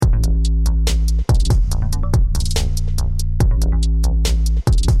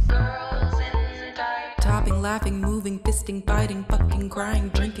fisting, fighting, fucking, crying,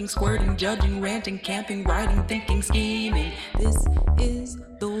 drinking, squirting, judging, ranting, camping, writing, thinking, scheming. This is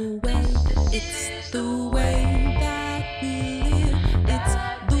the way, it's the way that we live. It's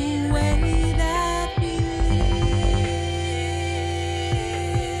the way that we live.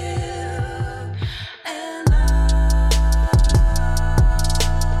 And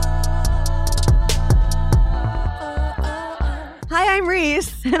Hi, I'm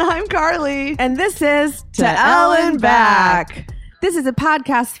Reese. And I'm Carly. And this is To Ellen Back. This is a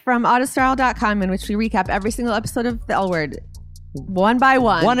podcast from Autostyle.com in which we recap every single episode of The L Word one by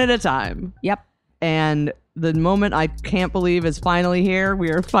one. One at a time. Yep. And the moment I can't believe is finally here. We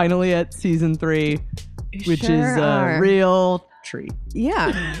are finally at season 3, which Sure is a are. real treat.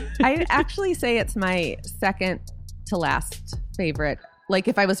 Yeah. I'd actually say it's my second to last favorite. Like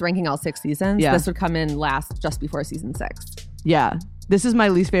if I was ranking all 6 seasons, Yeah. this would come in last just before season 6. Yeah. This is my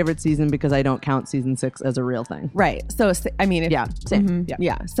least favorite season because I don't count season 6 as a real thing. Right. So, I mean, Yeah. Same. Mhm. Yeah.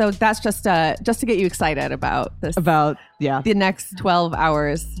 Yeah. So that's just to get you excited about this. About, the next 12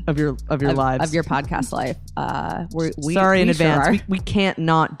 hours of your lives. of your podcast life. Sorry in we sure advance. are. We can't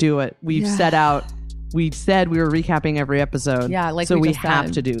not do it. We've Yeah. set out. We said we were recapping every episode. Yeah, like so we we just have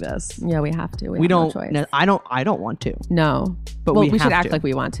said. to do this. Yeah, we have to. We have don't. No choice. No, I don't want to. No, But well, we should have act to. like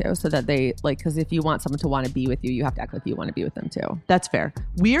we want to, so that they like. Because if you want someone to want to be with you, you have to act like you want to be with them too. That's fair.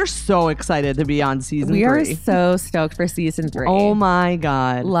 We are so excited to be on season 3. We are so stoked for season 3. Oh my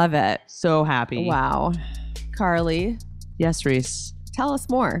God. Love it! So happy. Wow, Carly, Yes, Reese. tell us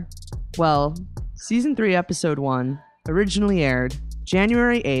more. Well, season 3, episode 1 originally aired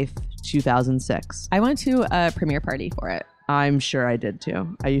January 8th, 2006. I went to a premiere party for it. I'm sure I did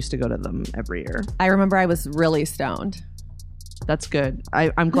too. I used to go to them every year. I remember I was really stoned, That's good.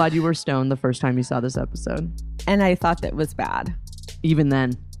 I'm glad you were stoned the first time you saw this episode. and I thought that was bad. Even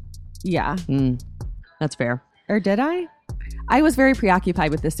then. Yeah, That's fair. or did I? I was very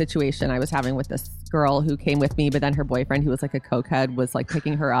preoccupied with this situation I was having with this girl who came with me, but then her boyfriend, who was like a cokehead, was like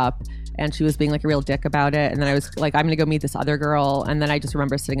picking her up, and she was being like a real dick about it. And then I was like, I'm gonna go meet this other girl. And then I just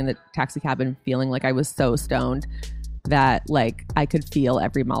remember sitting in the taxi cab and feeling like I was so stoned that like I could feel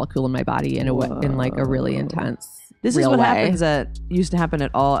every molecule in my body in like a really intense. This is real what way. happens used to happen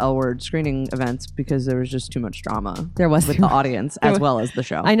at all L Word screening events because there was just too much drama. There was with too the much- audience there as was- well as the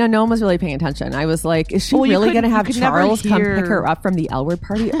show. I know no one was really paying attention. I was like, is she Well, you really couldn't- gonna have you could never Charles come hear- pick her up from the L Word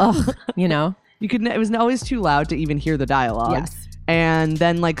party? Ugh, you know? It was always too loud to even hear the dialogue. Yes. And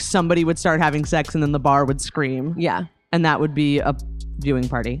then like somebody would start having sex and then the bar would scream. Yeah. And that would be a viewing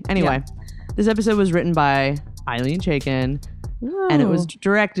party. Anyway, This episode was written by Eileen Chaikin and it was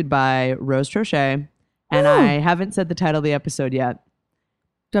directed by Rose Trochet. And Ooh. I haven't said the title of the episode yet.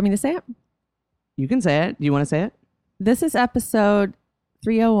 Do you want me to say it? You can say it. Do you want to say it? This is episode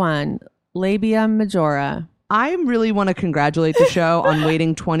 301, Labia Majora. I really want to congratulate the show on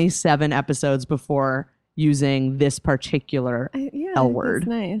waiting 27 episodes before using this particular L word. That's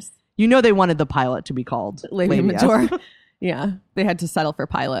nice. You know they wanted the pilot to be called Labia Labia. Majora. Yeah. They had to settle for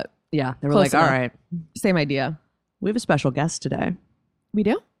pilot. Yeah, they were Close like, all enough. right, Same idea. we have a special guest today. We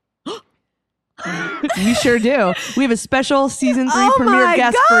do? We sure do. We have a special season 3 Oh premiere my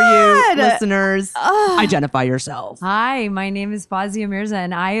guest for you, God! listeners. Identify yourself. Hi, my name is Fazia Mirza,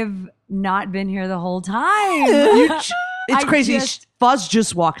 and I have not been here the whole time. It's I crazy. just- Fuzz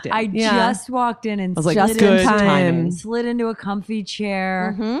just walked in. I Yeah. just walked in and was like, Just good in time. timing. slid into a comfy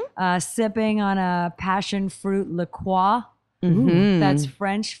chair, Mm-hmm. sipping on a passion fruit La Croix. Mhm. That's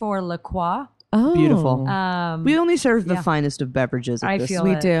French for La Croix. Oh. Beautiful. We only serve the yeah. finest of beverages at I this feel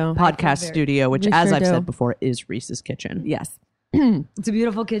We it. do. podcast very- studio, which, We as sure I've do. said before, is Reese's Kitchen. Yes. It's a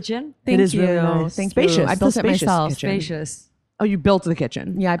beautiful kitchen. Thank is you. really nice. Thank Spacious. you. I It's built a it spacious myself. kitchen. Spacious. Oh, you built the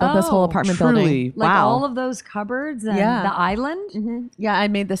kitchen. Yeah, I built this whole Oh, apartment Truly. building. Like Wow. all of those cupboards and Yeah. the island. Mhm. Yeah, I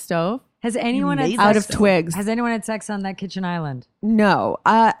made the stove. Has anyone had made sex Out of twigs. Has anyone had sex on that kitchen island? No,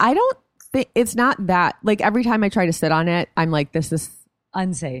 I don't think it's not that. Like every time I try to sit on it, I'm like, this is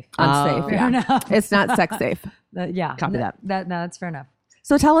Unsafe. unsafe. Fair Yeah. enough. It's not sex safe. Yeah. Copy that. No, that's fair enough.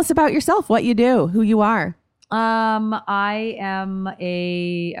 So tell us about yourself, what you do, who you are. I am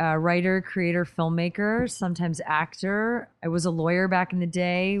a writer, creator, filmmaker, sometimes actor. I was a lawyer back in the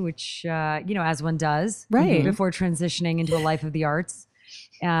day, which, as one does. Right. Before transitioning into a life of the arts.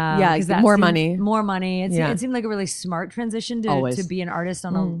 Yeah, 'cause that more seemed- money. More money. Yeah. It seemed like a really smart transition Always. to be an artist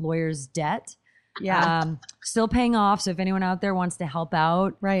on a lawyer's debt. Yeah. Still paying off. So if anyone out there wants to help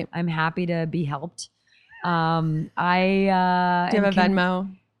out, Right. I'm happy to be helped. Do you have a Venmo?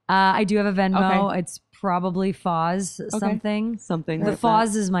 I do have a Venmo. Okay. It's probably Foz something. Something. The like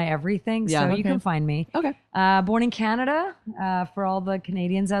Foz is my everything, Yeah. so you Okay. can find me. Okay. Born in Canada, for all the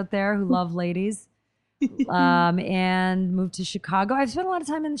Canadians out there who love ladies. and moved to Chicago. I've spent a lot of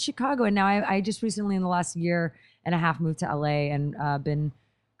time in Chicago, and now I just recently, in the last year and a half, moved to LA and been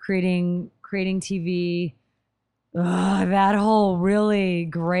creating TV. That whole really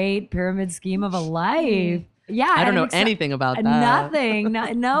great pyramid scheme of a life. Yeah, I don't know anything about that. Nothing.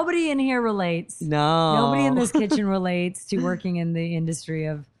 Nobody in here relates. No. Nobody in this kitchen relates to working in the industry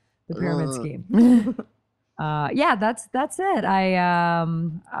of the pyramid scheme. Yeah, that's it.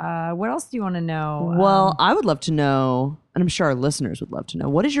 What else do you want to know? Well, I would love to know, and I'm sure our listeners would love to know,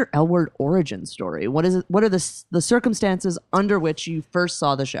 what is your L Word origin story? What is it? What are the circumstances under which you first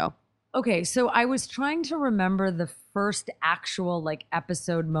saw the show? Okay, so I was trying to remember the first actual like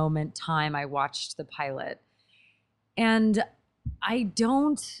episode moment time I watched the pilot. And I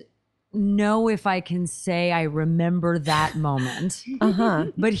don't know if I can say I remember that moment.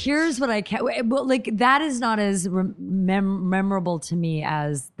 But here's what I can. Well, like that is not as memorable to me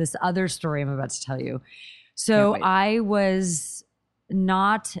as this other story I'm about to tell you. So I was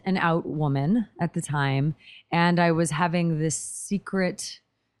not an out woman at the time, and I was having this secret,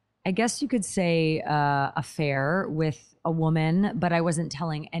 I guess you could say, affair with a woman, but I wasn't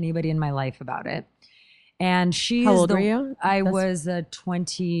telling anybody in my life about it. And she's How old were you? I was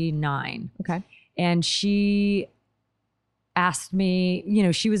 29. Okay. And she asked me, you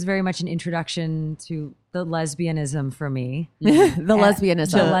know, she was very much an introduction to the lesbianism for me. The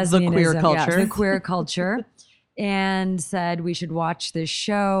lesbianism. The queer culture. The queer culture. And said we should watch this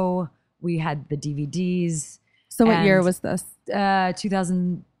show. We had the DVDs. So what year was this?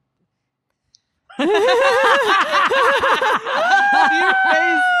 2000. Your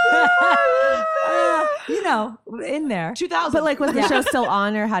face. You know, in there. 2000. But like, was the show still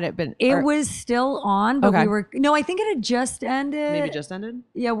on, or had it been? It was still on, but Okay. we were. No, I think it had just ended. Maybe just ended?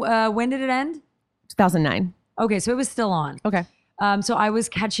 Yeah. When did it end? 2009. Okay, so it was still on. Okay. So I was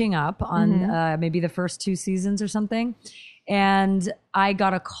catching up on maybe the first 2 seasons or something, and I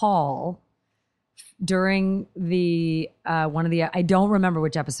got a call during the one of the. I don't remember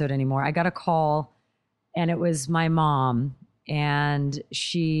which episode anymore. I got a call, and it was my mom, and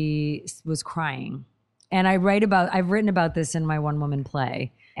she was crying. And I've written about this in my one woman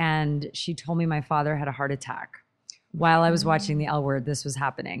play. And she told me my father had a heart attack while I was watching the L Word. This was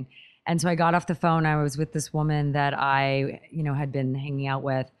happening. And so I got off the phone. I was with this woman that I, you know, had been hanging out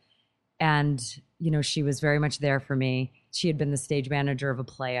with. And, you know, she was very much there for me. She had been the stage manager of a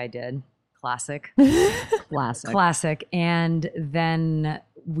play I did. Classic. Classic. And then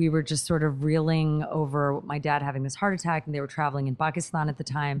we were just sort of reeling over my dad having this heart attack, and they were traveling in Pakistan at the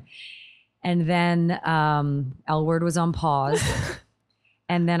time. And then L Word was on pause.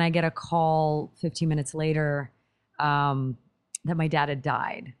 And then I get a call 15 minutes later that my dad had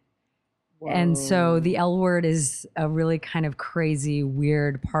died. Whoa. And so the L Word is a really kind of crazy,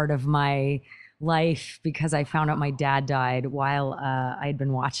 weird part of my life, because I found out my dad died while I had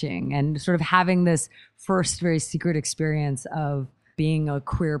been watching, and sort of having this first very secret experience of being a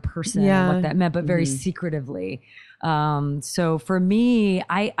queer person and what that meant, but very secretively. So for me,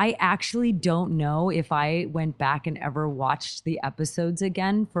 I actually don't know if I went back and ever watched the episodes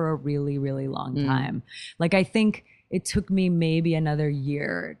again for a really, really long time. Like, I think it took me maybe another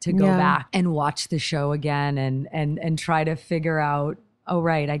year to go back and watch the show again and try to figure out, oh,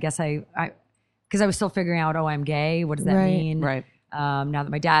 right, I guess because I was still figuring out, oh, I'm gay. What does that mean? Right. Now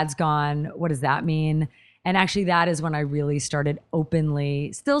that my dad's gone, what does that mean? And actually, that is when I really started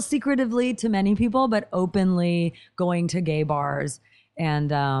openly, still secretively to many people, but openly going to gay bars and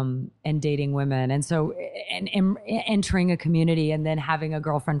dating women. And so and entering a community, and then having a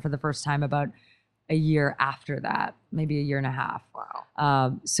girlfriend for the first time about a year after that, maybe a year and a half.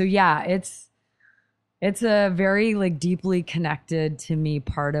 Wow. So yeah, it's a very like deeply connected to me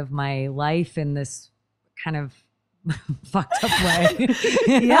part of my life in this kind of fucked up way.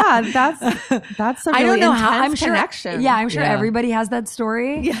 Yeah, that's a really I don't know how. I'm sure. connection. Yeah, I'm sure everybody has that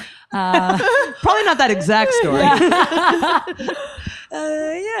story. Yeah. Probably not that exact story.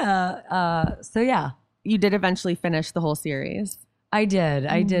 So yeah, You did eventually finish the whole series. I did.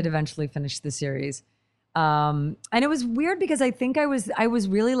 I did eventually finish the series. And it was weird because I think I was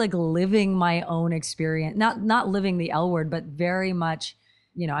really like living my own experience, not living the L Word, but very much,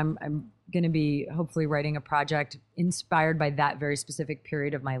 you know, I'm going to be hopefully writing a project inspired by that very specific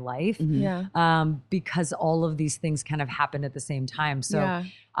period of my life. Yeah. Because all of these things kind of happened at the same time. So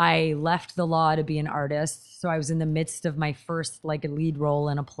I left the law to be an artist. So I was in the midst of my first like a lead role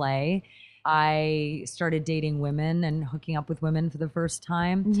in a play. I started dating women and hooking up with women for the first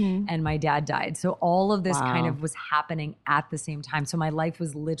time, and my dad died. So all of this kind of was happening at the same time. So my life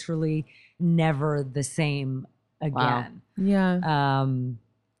was literally never the same again. Yeah.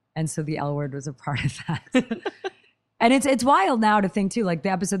 And so the L word was a part of that. And it's wild now to think too, like the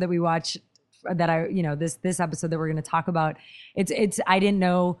episode that we watched that this episode that we're going to talk about, I didn't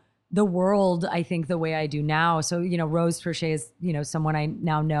know the world, I think, the way I do now. So, Rose Trochet is, someone I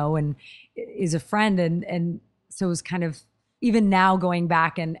now know and is a friend. And so it was kind of, even now going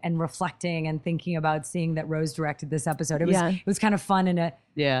back and reflecting and thinking about seeing that Rose directed this episode, it was kind of fun in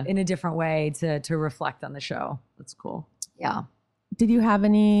a different way to reflect on the show. That's cool. Yeah. Did you have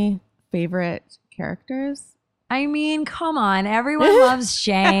any favorite characters? I mean, come on. Everyone loves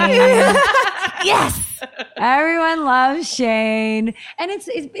Shane. Yes. Everyone loves Shane. And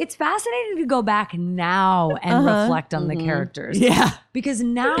it's fascinating to go back now and reflect on the characters. Yeah. Because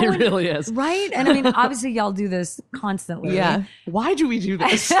now it really is. Right? And I mean, obviously y'all do this constantly. Yeah. Why do we do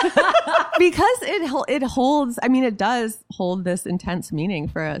this? Because it holds, I mean, it does hold this intense meaning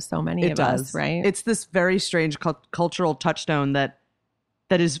for so many of us, right? It's this very strange cultural touchstone that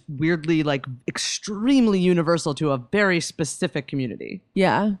is weirdly like extremely universal to a very specific community.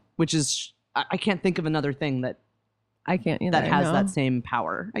 Yeah. Which is, I can't think of another thing that I can't either, that has that same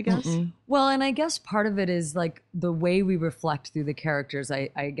power, I guess. Well, and I guess part of it is like the way we reflect through the characters,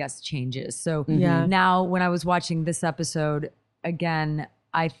 I guess changes. So now when I was watching this episode again,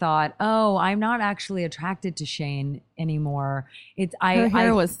 I thought, oh, I'm not actually attracted to Shane anymore. Her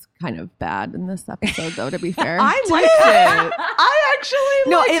hair was kind of bad in this episode, though, to be fair. I liked it. I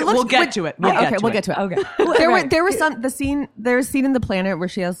actually liked it. We'll get to it. We'll get to it. Okay. There was there's a scene in The Planet where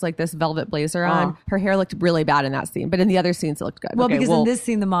she has like this velvet blazer on. Her hair looked really bad in that scene, but in the other scenes it looked good. Well, because in this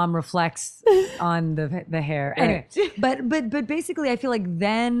scene the mom reflects on the hair. Anyway, but basically I feel like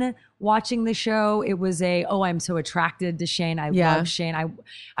then watching the show, it was I'm so attracted to Shane. I love Shane.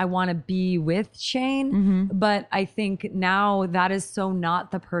 I want to be with Shane. But I think now that is so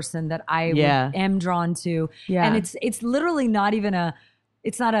not the person that I am drawn to. Yeah. And it's literally not even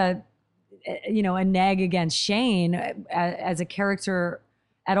it's not a nag against Shane as a character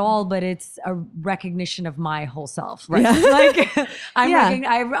at all, but it's a recognition of my whole self. Right. Like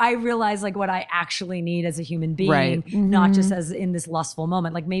I realize like what I actually need as a human being, not just as in this lustful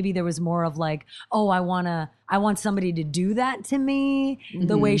moment. Like maybe there was more of like, I want somebody to do that to me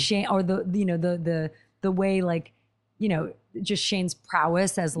the way Shane, or the way like, just Shane's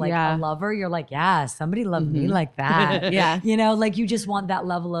prowess as like a lover. You're like, yeah, somebody loved me like that. Like you just want that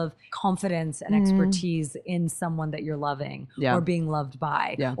level of confidence and expertise in someone that you're loving or being loved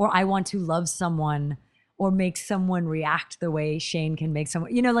by. Or I want to love someone or make someone react the way Shane can make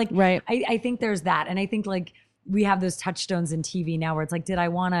someone, I think there's that. And I think like we have those touchstones in TV now where it's like, did I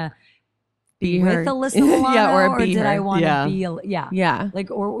want to be with Alyssa Milano, or did I want to be like,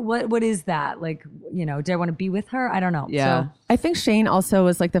 or what is that like, do I want to be with her? I don't know. So I think Shane also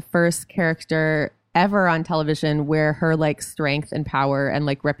was like the first character ever on television where her like strength and power and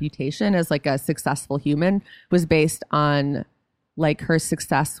like reputation as like a successful human was based on like her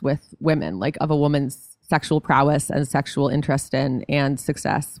success with women, like of a woman's sexual prowess and sexual interest in and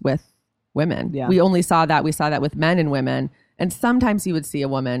success with women. We only saw that with men and women, and sometimes you would see a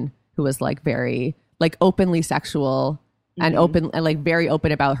woman who was like very like openly sexual and open and like very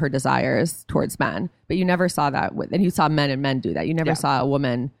open about her desires towards men. But you never saw that and you saw men and men do that. You never saw a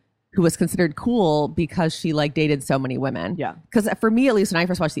woman who was considered cool because she like dated so many women. Yeah. Because for me, at least when I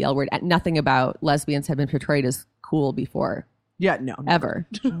first watched The L Word, nothing about lesbians had been portrayed as cool before. Yeah, no. Ever.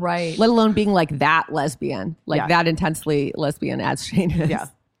 Right. Let alone being like that lesbian, like that intensely lesbian as Shane is.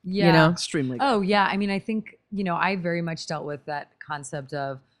 Yeah. Extremely good. Oh, yeah. I mean, I think, I very much dealt with that concept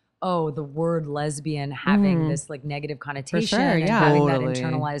of, the word lesbian having this like negative connotation and having that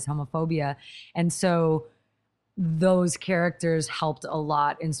internalized homophobia. And so those characters helped a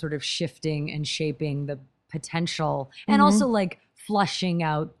lot in sort of shifting and shaping the potential and also like flushing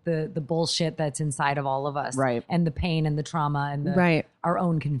out the bullshit that's inside of all of us. Right. And the pain and the trauma and our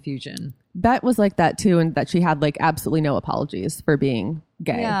own confusion. That was like that too. And that she had like absolutely no apologies for being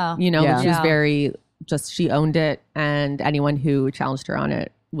gay. Yeah. She was very she owned it, and anyone who challenged her on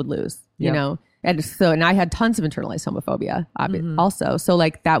it would lose, you know? And so, and I had tons of internalized homophobia also. So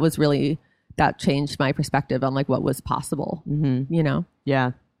like that changed my perspective on like what was possible,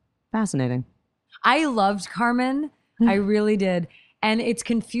 Yeah. Fascinating. I loved Carmen. I really did. And it's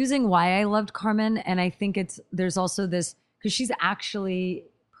confusing why I loved Carmen. And I think there's also this, because she's actually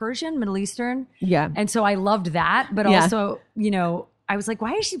Persian, Middle Eastern. Yeah. And so I loved that. But also, I was like,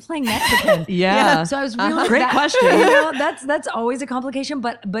 why is she playing Mexican? So I was really great question. That's always a complication.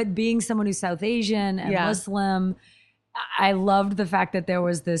 But being someone who's South Asian and Muslim, I loved the fact that there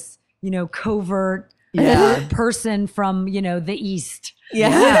was this, covert person from, the East.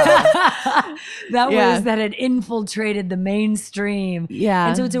 Yeah. that had infiltrated the mainstream. Yeah.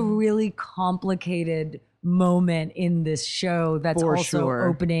 And so it's a really complicated moment in this show that's For also sure.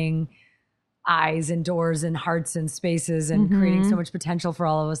 opening eyes and doors and hearts and spaces and creating so much potential for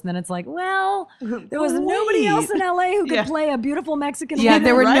all of us. And then it's like, well, there was nobody else in LA who could play a beautiful Mexican Yeah, woman.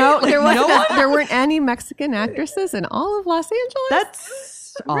 there were Right? there weren't any Mexican actresses in all of Los Angeles.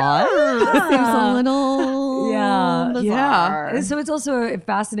 That's odd. seems a little bizarre. And so it's also a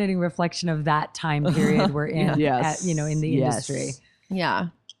fascinating reflection of that time period we're in, Yes. in the Yes. industry. Yeah.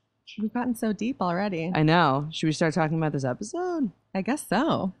 We've gotten so deep already. I know. Should we start talking about this episode? I guess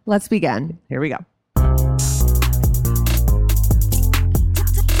so. Let's begin. Here we go.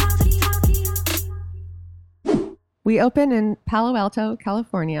 We open in Palo Alto,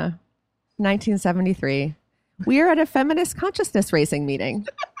 California, 1973. We are at a feminist consciousness raising meeting.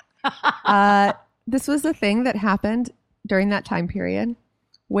 This was a thing that happened during that time period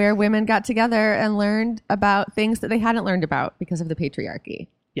where women got together and learned about things that they hadn't learned about because of the patriarchy.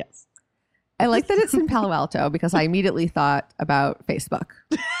 Yes. I like that it's in Palo Alto because I immediately thought about Facebook.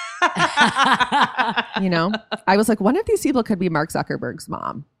 I was like, one of these people could be Mark Zuckerberg's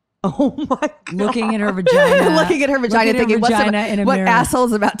mom. Oh my God. Looking at her vagina. Looking at her vagina, thinking, in a what mirror.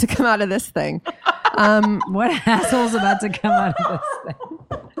 asshole's about to come out of this thing? What asshole's about to come out of this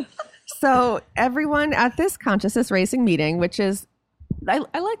thing? So everyone at this consciousness raising meeting, which is, I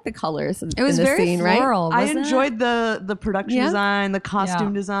like the colors It was in the very scene, floral, right? I wasn't it? enjoyed the production Yeah. design, the costume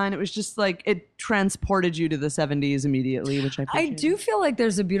Yeah. design. It was just like it transported you to the 70s immediately, which I I appreciate. do feel like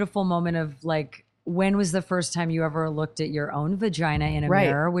there's a beautiful moment of like, when was the first time you ever looked at your own vagina in a Right.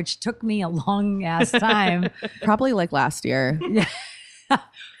 mirror? Which took me a long ass time. Probably like last year.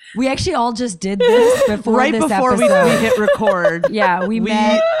 We actually all just did this before Right this before we episode. hit record. Yeah, we We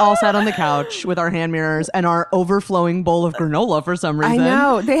met. all sat on the couch with our hand mirrors and our overflowing bowl of granola for some reason. I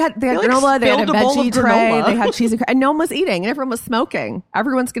know. They had like, granola, they had a spilled a bowl of veggie tray, granola. they had cheese and and no one was eating, and everyone was smoking.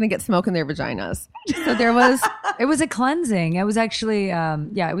 Everyone's going to get smoke in their vaginas. So there was, It was a cleansing. It was actually,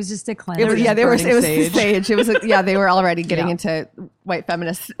 it was just a cleansing. it was burning sage. It was, they were already getting Yeah. into white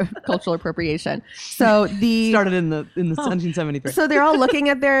feminist cultural appropriation. So Started in the 1773. So they're all looking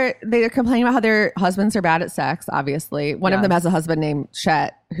at they're complaining about how their husbands are bad at sex, obviously. One of them has a husband named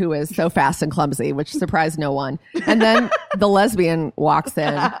Chet, who is so fast and clumsy, which surprised no one. And then the lesbian walks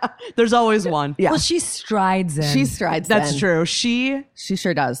in. There's always one. Yeah. Well, she strides in. She strides That's in. true. She She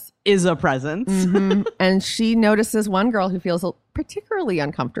sure does. is a presence. And she notices one girl who feels particularly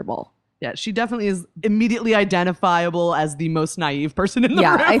uncomfortable. Yeah, she definitely is immediately identifiable as the most naive person in the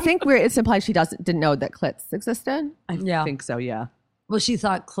Yeah, room. I think it's implied she didn't know that clits existed. Yeah. I think so, yeah. Well, she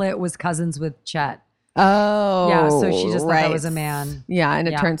thought Clit was cousins with Chet. Oh. Yeah, so she just thought right. that was a man. Yeah, and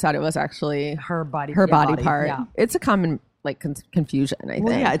it Yeah. turns out it was actually Her body. her yeah, body part. Yeah. It's a common confusion, I think.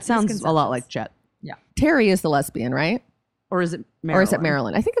 Well, yeah, it sounds a lot like Chet. Terry is the lesbian, right? Or is it Marilyn? Or is it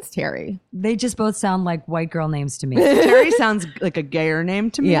Marilyn? I think it's Terry. They just both sound like white girl names to me. Terry sounds like a gayer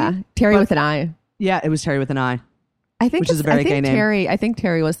name to me. Yeah, Terry with an I. Yeah, it was Terry with an I. I think Which is a very I think gay name. Terry. I think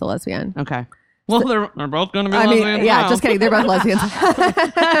Terry was the lesbian. Okay. Well, they're both going to be I mean, lesbians yeah, now. just kidding. They're both lesbians.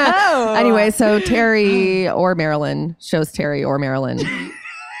 Anyway, so Terry or Marilyn shows Terry or Marilyn.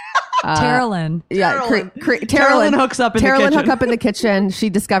 Carolyn. Yeah, Carolyn Carolyn hooks up in the Carolyn kitchen. hook up in the kitchen. She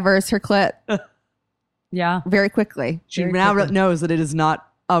discovers her clit Yeah. very quickly. She Very now quickly. knows that it is not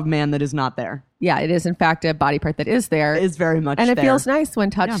a man that is not there. Yeah, it is in fact a body part that is there, It is very much and it there. feels nice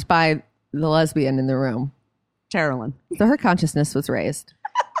when touched by the lesbian in the room. Carolyn. So her consciousness was raised.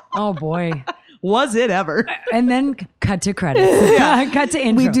 Oh boy. Was it ever? And then cut to credits. Cut to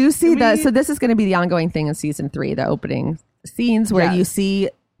intro. We do see so this is going to be the ongoing thing in season 3, the opening scenes where Yes. you see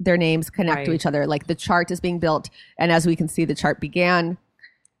their names connect to Right. each other. Like the chart is being built. And as we can see, the chart began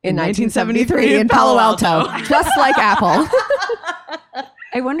in 1973 1973 in Palo Alto, just like Apple.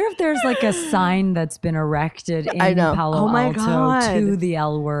 I wonder if there's like a sign that's been erected in I know. Palo Oh my Alto God. to the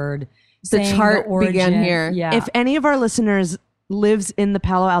L word. The saying chart began origin. here. Yeah. If any of our listeners lives in the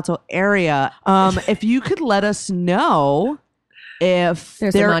Palo Alto area, if you could let us know if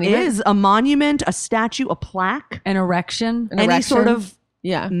There's a there monument? is a monument, a statue, a plaque, An erection. An any erection. sort of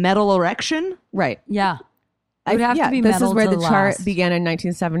Yeah, metal erection. right. Yeah. It would have to be this metal is where to the chart last. began in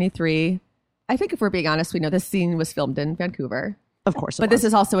 1973. I think if we're being honest, we know this scene was filmed in Vancouver. Of course, But this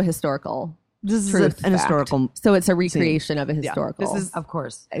is also a historical this is truth an fact. historical. So it's a recreation of a historical This is Of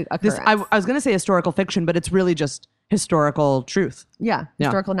course. this. occurrence. I was going to say historical fiction, but it's really just historical truth. Yeah,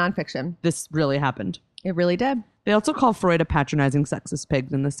 historical nonfiction. This really happened. It really did. They also call Freud a patronizing sexist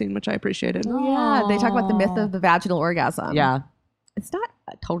pig in this scene, which I appreciated. Yeah, they talk about the myth of the vaginal orgasm. Yeah. It's not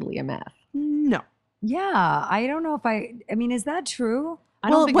totally a myth. No. Yeah, I don't know if I mean, is that true? I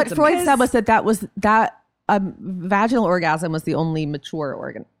don't Well, think what it's a Freud myth. said was that vaginal orgasm was the only mature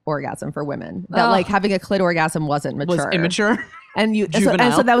orgasm for women. That Ugh. like having a clit orgasm wasn't mature. was immature. And so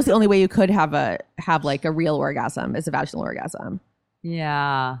Juvenile. that was the only way you could have like a real orgasm is a vaginal orgasm.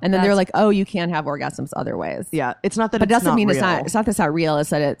 Yeah. And then they're that's- like, oh, you can have orgasms other ways. Yeah, it's not that But it it's doesn't not mean real. it's not that it's not real. It's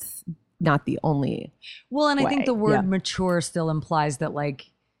that it's not the only. well, and I think way. the word Yeah. mature still implies that like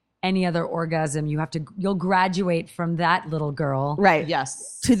any other orgasm, you'll graduate from that little girl Right.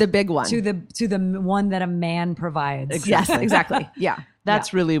 Yes. To the big one. to the one that a man provides. Yes, exactly. Yeah.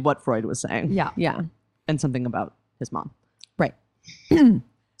 That's really what Freud was saying. Yeah. Yeah. And something about his mom. Right.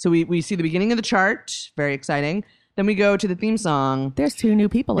 So we see the beginning of the chart. Very exciting. Then we go to the theme song. There's 2 new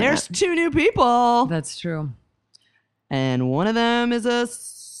people There's in it. 2 new people. That's true. And one of them is a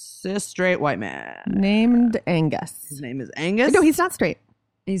cis straight white man. Named Angus. His name is Angus. No, he's not straight.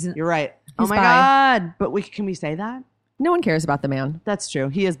 You're right. Oh He's my bi. God. But can we say that? No one cares about the man. That's true.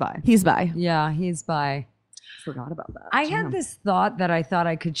 He is bi. He's bi. Yeah, he's bi. Forgot about that. I had this thought that I thought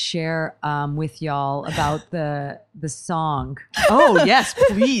I could share with y'all about the song. Oh, yes,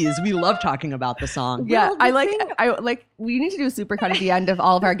 please. We love talking about the song. Yeah, Well, the I like we need to do a supercut at the end of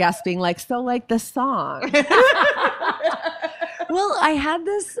all of our guests being like, so like the song. Well, I had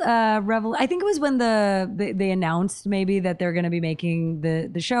this I think it was when they announced maybe that they're going to be making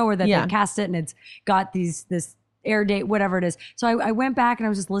the show or that Yeah. they've cast it and it's got this air date, whatever it is. So I went back and I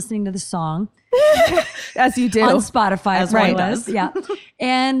was just listening to the song As you do. on Spotify. As right. one does. Yeah.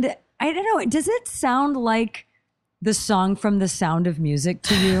 And I don't know, does it sound like the song from The Sound of Music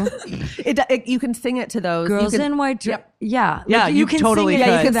to you? You can sing it to those. Girls you can, in white dress. Yeah. Yeah, you can totally sing it could.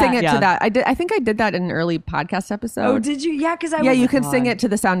 Yeah, you to can sing it Yeah. to that. I think I did that in an early podcast episode. Oh, did you? Yeah, because I Yeah, was you like, can sing it to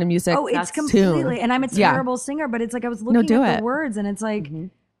the Sound of Music. Oh, it's tune. completely. And I'm a Yeah. terrible singer, but it's like I was looking do at it. the words, and it's like,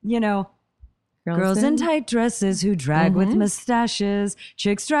 you know, girls in tight dresses who drag with mustaches,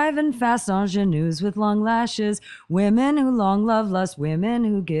 chicks driving fast ingenues with long lashes, women who long love lust, women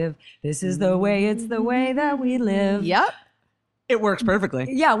who give. This is the way. It's the way that we live. Yep. It works perfectly.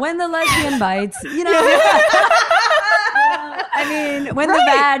 Yeah, when the lesbian bites, you know. I mean, when the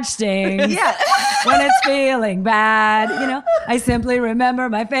badge stings, Yeah. when it's feeling bad, you know, I simply remember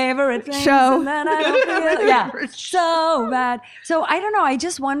my favorite things, Show. and then I don't feel, yeah, so bad. So I don't know. I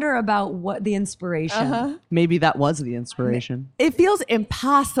just wonder about what the inspiration. Maybe that was the inspiration. It feels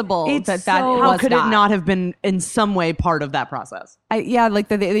impossible It's that so- was How could not. it not have been in some way part of that process? Like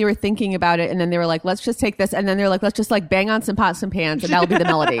they were thinking about it, and then they were like, let's just take this, and then they were like, let's just like bang on some pots and pans, and that'll be the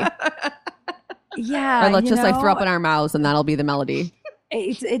melody. Yeah, Or let's you just like throw know, up in our mouths, and that'll be the melody.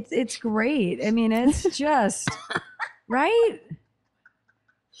 It's great. I mean, it's just right.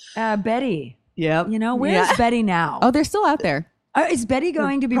 Betty, Yep. you know, where's Yeah. Betty now? Oh, they're still out there. Is Betty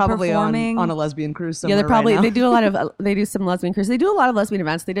going to be Probably performing on a lesbian cruise Yeah, somewhere they're probably right now. they do a lot of they do some lesbian cruises. They do a lot of lesbian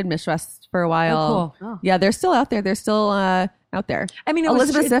events. They did Mistress for a while. cool. Yeah, they're still out there. They're still out there. I mean, it was-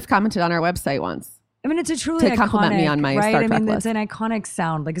 Elizabeth Ziff commented on our website once. I mean, it's a truly To compliment iconic, me on my right? Star I Trek mean, list. it's an iconic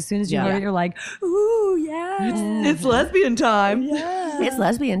sound. Like as soon as you Yeah. hear it, you're like, "Ooh, yeah, It's lesbian time. It's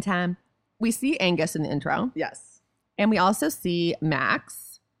lesbian time. We see Angus in the intro, Yes. and we also see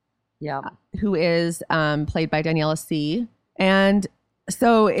Max, yeah." who is played by Daniela C. And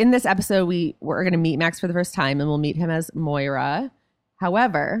so in this episode, we're going to meet Max for the first time, and we'll meet him as Moira.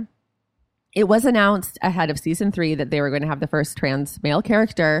 However, it was announced ahead of season 3 that they were going to have the first trans male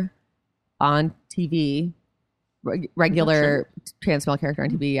character on TV, regular trans male character on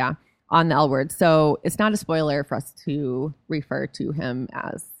TV, yeah, on the L Word. So it's not a spoiler for us to refer to him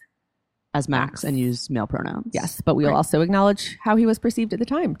as Max and use male pronouns. yes, but we'll also acknowledge how he was perceived at the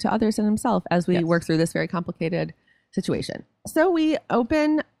time to others and himself as we Yes. work through this very complicated situation. So we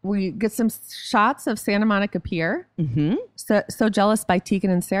get some shots of Santa Monica Pier. Mm-hmm. So Jealous by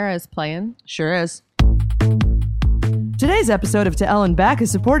Tegan and Sarah is playing. Sure is. Today's episode of To Ellen Back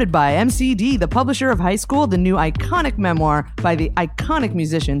is supported by MCD, the publisher of High School, the new iconic memoir by the iconic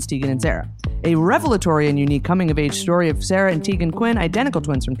musicians Tegan and Sarah. A revelatory and unique coming-of-age story of Sarah and Tegan Quinn, identical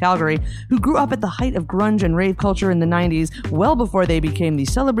twins from Calgary, who grew up at the height of grunge and rave culture in the 90s, well before they became the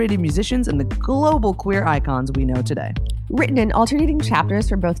celebrated musicians and the global queer icons we know today. Written in alternating chapters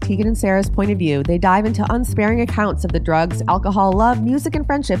from both Tegan and Sarah's point of view, they dive into unsparing accounts of the drugs, alcohol, love, music, and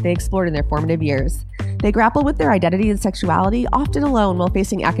friendship they explored in their formative years. They grapple with their identity and sexuality, often alone while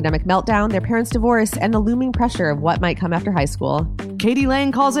facing academic meltdown, their parents' divorce, and the looming pressure of what might come after high school. Katie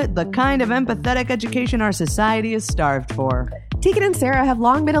Lang calls it the kind of empathetic education our society is starved for. Tegan and Sarah have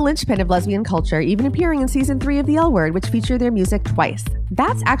long been a linchpin of lesbian culture, even appearing in season 3 of The L Word, which featured their music twice.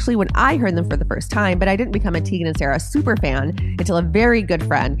 That's actually when I heard them for the first time, but I didn't become a Tegan and Sarah super fan until a very good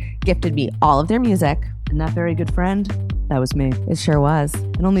friend gifted me all of their music. And that very good friend, that was me. It sure was.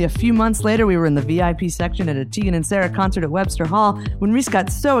 And only a few months later, we were in the VIP section at a Tegan and Sarah concert at Webster Hall when Reese got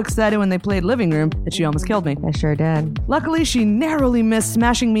so excited when they played Living Room that she almost killed me. I sure did. Luckily, she narrowly missed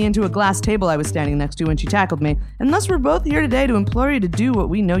smashing me into a glass table I was standing next to when she tackled me. And thus, we're both here today to implore you to do what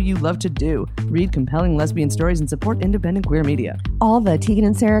we know you love to do. Read compelling lesbian stories and support independent queer media. All the Tegan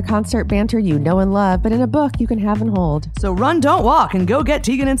and Sarah concert banter you know and love, but in a book you can have and hold. So run, don't walk, and go get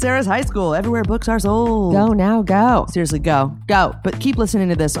Tegan and Sarah's High School everywhere books are sold. Go now, go. Seriously, go. Go. But keep listening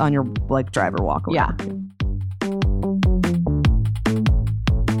to this on your drive or walk away. Yeah.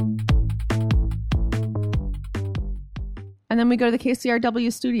 And then we go to the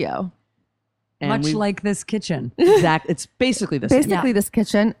KCRW studio. And Much like this kitchen. It's basically the same. Basically this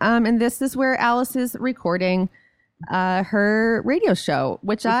kitchen. And this is where Alice is recording her radio show,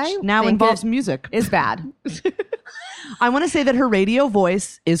 which I now think involves music. is bad. I want to say that her radio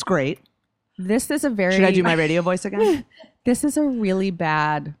voice is great. This is a very... Should I do my radio voice again? This is a really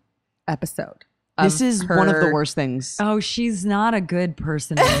bad episode. This is one of the worst things. Oh, she's not a good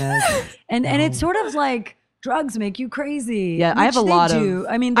person in this. And it's sort of like drugs make you crazy. Yeah, I have a which lot they of. do.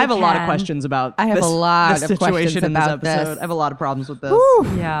 I mean, I have a lot of can. questions about. I have this, a lot this of questions situation in this about episode. this. I have a lot of problems with this.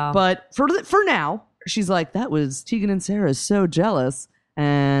 Yeah. But for now, she's like, that was Tegan and Sarah is so jealous,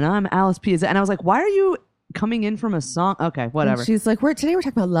 and I'm Alice P. And I was like, why are you coming in from a song? Okay, whatever. And she's like, today we're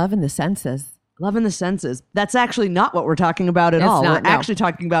talking about love and the senses. Love in the senses. That's actually not what we're talking about at It's all. not, We're no. actually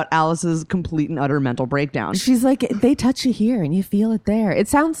talking about Alice's complete and utter mental breakdown. She's like, they touch you here and you feel it there. It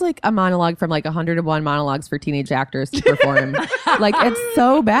sounds like a monologue from like 101 monologues for teenage actors to perform. Like, it's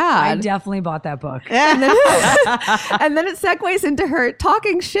so I bad. definitely bought that book. And then it segues into her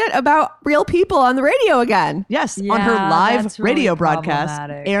talking shit about real people on the radio again. Yes, Yeah, on her live that's really radio broadcast,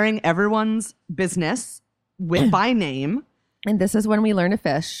 problematic. airing everyone's business by name. And this is when we learn to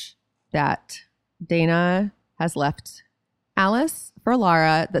fish that Dana has left Alice for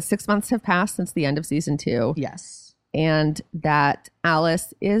Lara, that 6 months have passed since the end of season 2. Yes. And that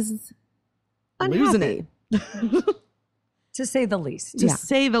Alice is unhappy. Losing it. To say the least. To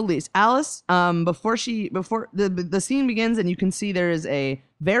say the least. Alice, before the scene begins, and you can see there is a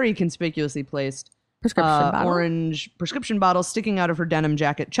very conspicuously placed Prescription bottle. orange prescription bottle sticking out of her denim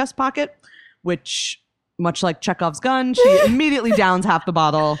jacket chest pocket, which, much like Chekhov's gun, she immediately downs half the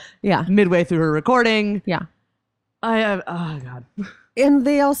bottle Yeah. midway through her recording. Yeah. Oh God. And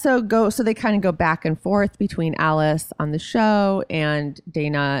they also they kind of go back and forth between Alice on the show and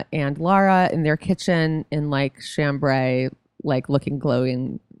Dana and Lara in their kitchen in like chambray, like looking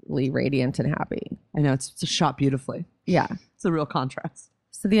glowingly radiant and happy. I know, it's shot beautifully. Yeah. It's a real contrast.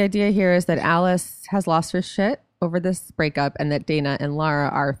 So the idea here is that Alice has lost her shit over this breakup and that Dana and Lara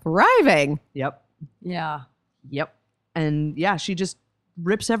are thriving. Yep. Yeah. Yep. And yeah, she just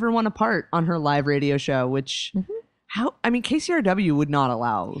rips everyone apart on her live radio show, which KCRW would not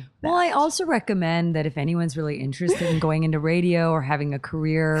allow that. Well, I also recommend that if anyone's really interested in going into radio or having a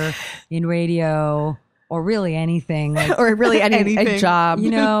career in radio or really anything, like, Or really a Anything. job. you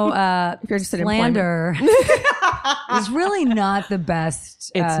know, If you're just in slander is really not the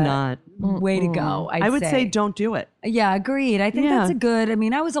best It's not. way to go. I would say don't do it. Yeah, agreed. I think Yeah. that's a good. I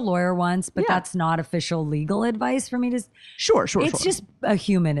mean, I was a lawyer once, but Yeah. that's not official legal advice for me to. Sure. It's just a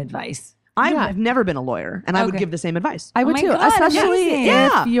human advice. I've never been a lawyer, and I would Okay. give the same advice. I would my too, God, especially amazing.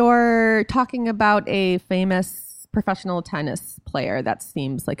 Yeah. if you're talking about a famous professional tennis player. That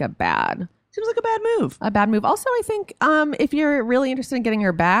seems like a bad Seems like a bad move. Also, I think if you're really interested in getting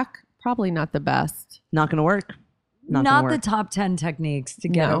her back, probably not the best. Not going to work. Not Not gonna the work. top 10 techniques to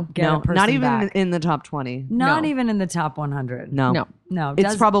get No. a person not even back. in the top 20. Not No. even in the top 100. No. No,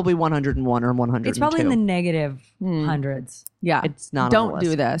 It's probably 101 or 102. it's probably in the negative hundreds. Yeah, It's not on Don't the do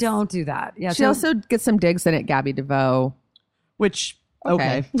list. this. Don't do that. Yeah. She also gets some digs in at Gabby DeVoe. Which,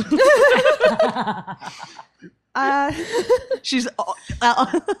 Okay. She's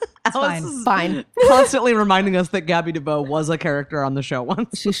Alice fine. is Fine. constantly reminding us that Gabby DeVoe was a character on the show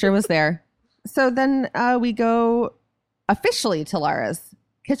once. She sure was there. So then we go officially to Lara's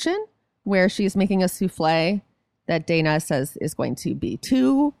kitchen, where she's making a souffle that Dana says is going to be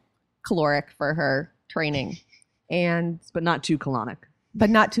too caloric for her training, But not too colonic. but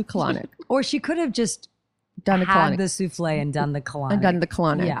not too colonic. or she could have just Done the had colonic. the souffle and done the colonic. And done the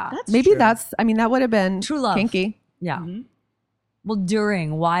colonic. Yeah. Maybe true. that would have been True love. kinky. Yeah. Well,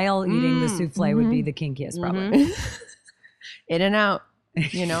 while eating the souffle would be the kinkiest, probably. In and out,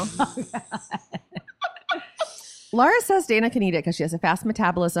 you know. Laura says Dana can eat it because she has a fast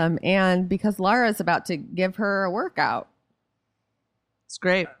metabolism and because Laura is about to give her a workout. It's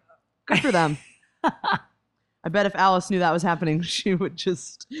great. Good for them. I bet if Alice knew that was happening, she would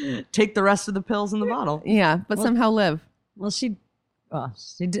just take the rest of the pills in the bottle. Yeah, but somehow live. Well, she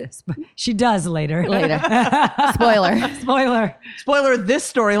does later. Spoiler. Spoiler,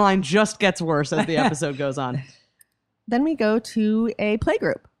 this storyline just gets worse as the episode goes on. Then we go to a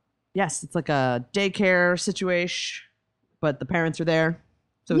playgroup. Yes, it's like a daycare situation, but the parents are there.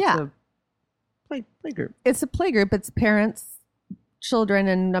 So Yeah. it's a playgroup. It's a playgroup. It's parents, children,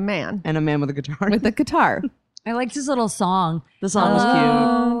 and a man And a man with a guitar. with a guitar. I liked his little song. The song was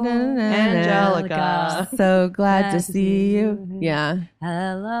Hello, cute. Angelica. So glad to see you. Yeah.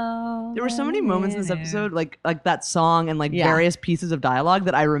 Hello. There were so many moments in this episode, like that song and like Yeah. various pieces of dialogue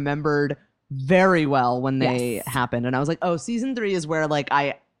that I remembered very well when they Yes. happened. And I was like, oh, season 3 is where like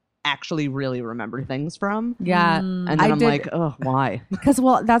I actually really remember things from. Yeah. And then I I'm did- like, oh, why? Because,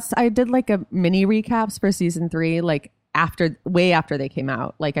 I did like a mini recaps for season 3, like way after they came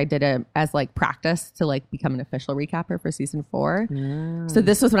out. Like I did it as like practice to like become an official recapper for season 4. So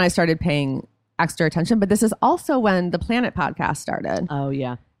this was when I started paying extra attention. But this is also when the Planet podcast started. Oh,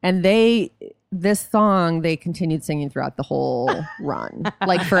 yeah. And this song, they continued singing throughout the whole run,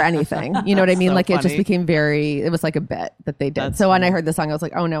 like for anything. You know what I mean? So Like it just funny. became it was like a bit that they did. That's so when I funny. heard the song, I was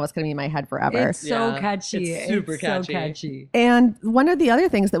like, oh no, it's going to be in my head forever. It's so Yeah. catchy. It's super so catchy. catchy. And one of the other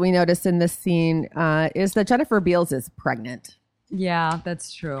things that we noticed in this scene is that Jennifer Beals is pregnant. Yeah,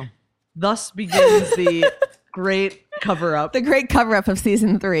 that's true. Thus begins the great cover up. The great cover up of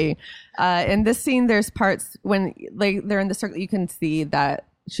season 3. In this scene, there's parts when they're in the circle, you can see that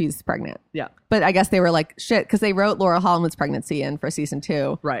she's pregnant. Yeah. But I guess they were like, shit, because they wrote Laura Holland's pregnancy in for season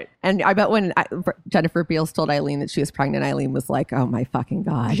 2. Right. And I bet when Jennifer Beals told Eileen that she was pregnant, Eileen was like, oh my fucking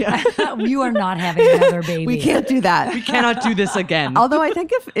God. You are not having another baby. We can't do that. We cannot do this again. Although I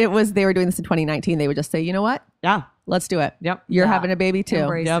think if they were doing this in 2019, they would just say, you know what? Yeah. Let's do it. Yep. You're Yeah. having a baby too.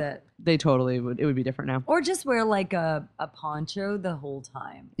 Embrace Yep. it. They totally would. It would be different now. Or just wear like a poncho the whole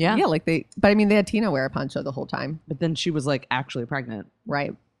time. Yeah. Yeah, but I mean, they had Tina wear a poncho the whole time, But then she was like actually pregnant.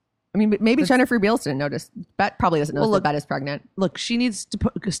 right? I mean, maybe Jennifer Beals didn't notice. Bet probably doesn't know that Bet is pregnant. Look, she needs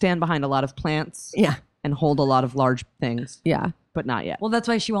to stand behind a lot of plants Yeah. and hold a lot of large things, Yeah. but not yet. Well, that's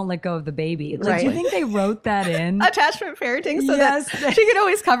why she won't let go of the baby. Like, Right. do you think they wrote that in? Attachment parenting so Yes. that she could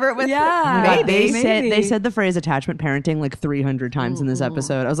always cover it with Yeah. maybe. They said the phrase attachment parenting like 300 times in this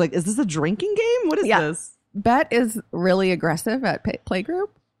episode. I was like, is this a drinking game? What is Yeah. this? Bet is really aggressive at playgroup.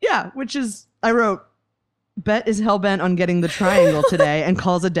 Yeah, which is, I wrote, Bet is hellbent on getting the triangle today and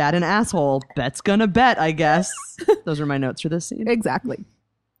calls a dad an asshole. Bet's gonna bet, I guess. Those are my notes for this scene. Exactly.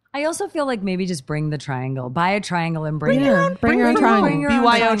 I also feel like maybe just bring the triangle. Buy a triangle and bring Bring it. your own- bring your own triangle. Bring your own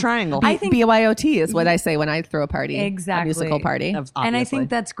BYO triangle. I think BYOT is what I say when I throw a party. Exactly. A musical party. And I Obviously. think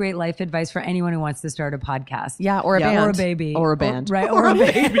that's great life advice for anyone who wants to start a podcast. Yeah, or a Yeah. band. Or a baby. Or a band. Right. Or a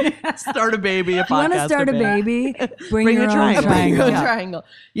baby. Start a baby, a podcast. You want to start a band. baby? Bring Bring your a own triangle. Bring your own Yeah. triangle.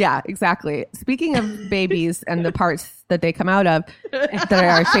 Yeah, exactly. Speaking of babies and the parts that they come out of that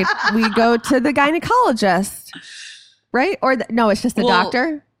are shaped, we go to the gynecologist, right? Or no, it's just the Well,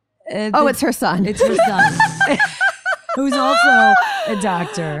 doctor. Oh, it's her son. It's her son, who's also a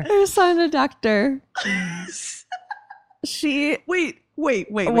doctor. her son, a doctor. She Wait.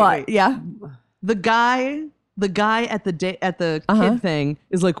 what? Yeah. The guy at the Uh-huh. kid thing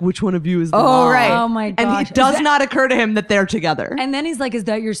is like, which one of you is the Oh, mom? right. Oh my gosh! And it does not occur to him that they're together. And then he's like, "Is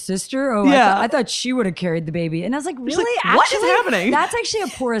that your sister?" Oh, Yeah. I thought she would have carried the baby. And I was like, "Really? like, what is Actually, happening?" That's actually a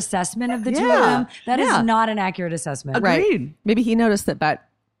poor assessment of the two of Yeah. them. That is Yeah. not an accurate assessment." Agreed. Right. Maybe he noticed that Bet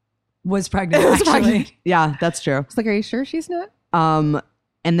Was pregnant was actually. pregnant. Yeah, that's true. It's like, are you sure she's not?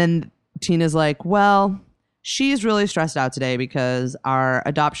 And then Tina's like, well, she's really stressed out today because our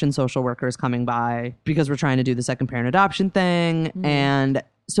adoption social worker is coming by because we're trying to do the second parent adoption thing. And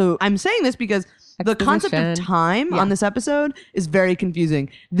so I'm saying this because the concept of Exposition. time on this episode is very confusing.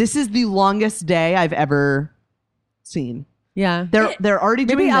 This is the longest day I've ever seen. Yeah. They're already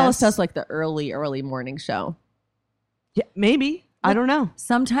Maybe doing Alice this. does like the early morning show. Yeah, maybe. I don't know.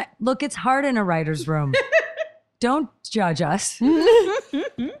 Sometimes, look, it's hard in a writer's room. Don't judge us.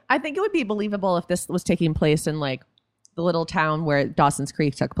 I think it would be believable if this was taking place in like the little town where Dawson's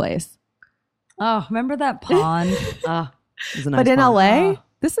Creek took place. Oh, remember that pond? It was a nice But in pond.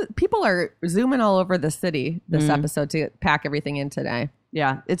 LA, people are zooming all over the city this episode to pack everything in today.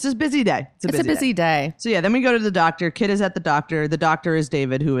 Yeah, it's a busy day. It's a busy day. So yeah, then we go to the doctor. Kid is at the doctor. The doctor is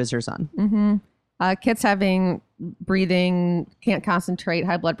David, who is her son. Kit's having breathing, can't concentrate,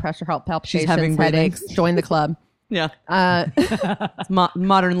 high blood pressure, heart palpitations, having breathing. headaches. Join the club. Yeah. It's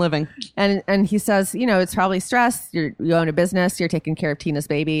modern living. And he says, you know, it's probably stress. You own a business. You're taking care of Tina's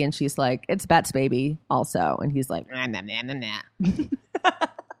baby. And she's like, it's Bet's baby also. And he's like, nah, nah, nah, nah, nah.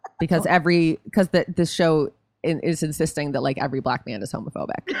 because this show is insisting that like every black man is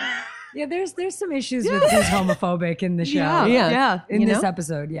homophobic. Yeah, there's some issues with who's homophobic in the show. Yeah. In You this know?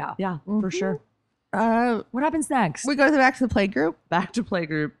 episode, yeah. Yeah, for sure. What happens next? We go back to the play group. Back to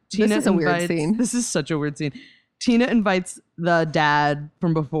playgroup. This is a weird scene. This is such a weird scene. Tina invites the dad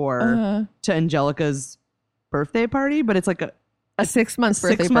from before to Angelica's birthday party, but it's like a 6-month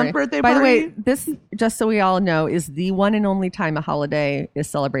birthday 6-month birthday By the party? way, this, just so we all know, is the one and only time a holiday is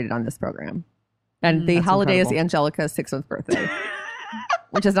celebrated on this program. And the That's holiday incredible. is Angelica's 6th birthday,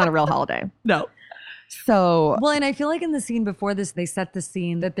 which is not a real holiday. no. So Well, and I feel like in the scene before this, they set the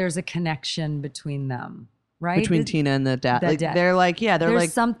scene that there's a connection between them, right? Between Tina and the dad. the Like, dad. they're like, yeah, they're There's like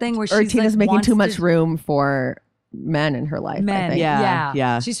something where or she's Tina's like, making wants too much to- room for men in her life. I Men, think. Yeah.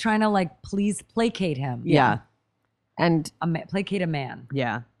 yeah. She's trying to like please placate him. yeah. And Placate a man.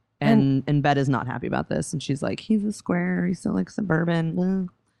 Yeah. And Bet is not happy about this. And she's like, he's a square. He's so like suburban.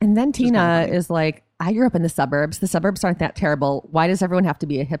 and then Tina kinda funny. is like, I grew up in the suburbs. The suburbs aren't that terrible. Why does everyone have to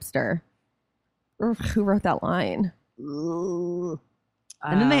be a hipster? Ugh, who wrote that line?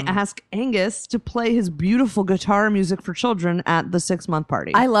 And then they ask Angus to play his beautiful guitar music for children at the 6-month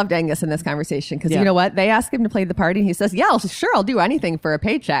party. I loved Angus in this conversation because Yeah. you know what? They ask him to play the party and he says, yeah, I'll do anything for a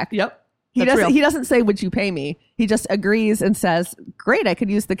paycheck. Yep. He That's doesn't. real. He doesn't say, "Would you pay me?" He just agrees and says, "Great, I could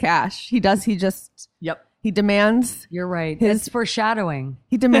use the cash." He does. He just. Yep. He demands. You're right. His- It's foreshadowing.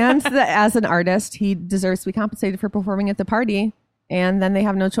 He demands that as an artist, he deserves to be compensated for performing at the party, and then they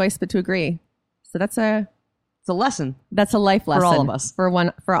have no choice but to agree. So that's a lesson. life lesson all of us.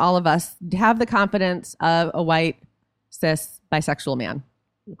 for all of us. Have the confidence of a white cis bisexual man.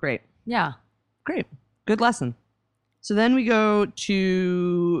 Great. Yeah. Great. Good lesson. So then we go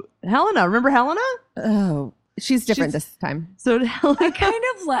to Helena. Remember Helena? Oh, she's different She's- this time. So Helena. I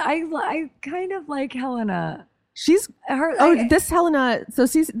kind of like Helena. She's this Helena. So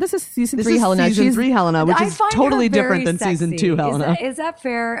this is season This 3 is Helena. season She's 3 Helena, which I is find totally her very different than season sexy. 2 Helena. Is that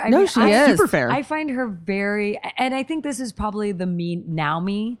fair? I No, mean, she I- is. Super fair. I find her very, and I think this is probably the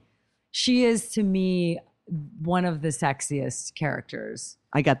me. She is to me one of the sexiest characters.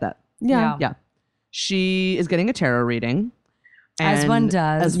 I get that. yeah. Yeah. She is getting a tarot reading. As And one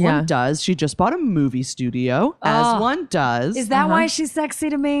does. As Yeah. one does. She just bought a movie studio. As Oh. one does. Is that why she's sexy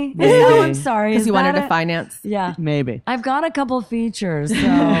to me? Maybe. No, I'm sorry. Because Is you wanted that to it? finance. Yeah. Maybe. I've got a couple features, so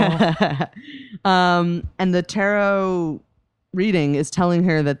And the tarot reading is telling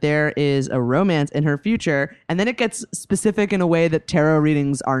her that there is a romance in her future. And then it gets specific in a way that tarot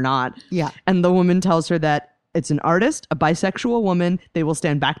readings are not. Yeah. And the woman tells her that it's an artist, a bisexual woman. They will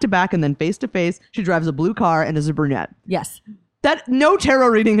stand back to back and then face to face. She drives a blue car and is a brunette. Yes. That no tarot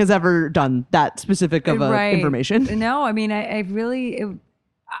reading has ever done that specific of Right. information. No, I mean, I really,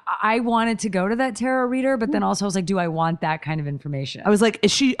 I wanted to go to that tarot reader, but then also I was like, do I want that kind of information? I was like, is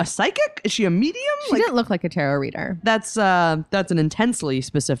she a psychic? Is she a medium? She didn't look like a tarot reader. That's an intensely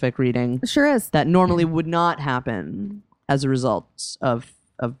specific reading It sure is. that normally would not happen as a result of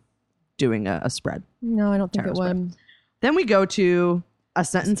doing a spread. No, I don't think Tarot it would. Then we go to a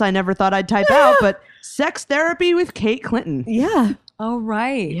sentence I never thought I'd type out, but sex therapy with Kate Clinton. Yeah. Oh,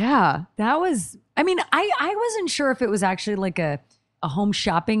 right. Yeah. That was, I mean, I wasn't sure if it was actually like a home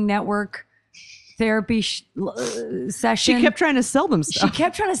shopping network therapy session. She kept trying to sell them She stuff.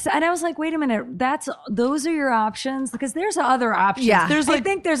 kept trying to, and I was like, wait a minute, those are your options? Because there's other options. Yeah. There's I like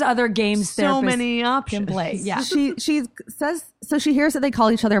think there's other games so therapists many can options. play. Yeah. She says, so she hears that they call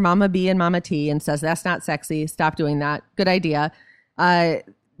each other Mama B and Mama T and says, that's not sexy. Stop doing that. Good idea.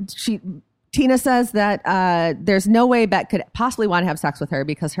 Tina says that there's no way Bet could possibly want to have sex with her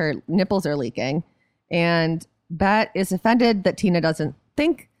because her nipples are leaking. And Bet is offended that Tina doesn't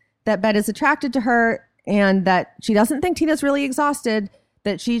think that Bet is attracted to her and that she doesn't think Tina's really exhausted,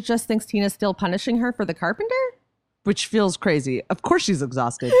 that she just thinks Tina's still punishing her for the carpenter. Which feels crazy. Of course she's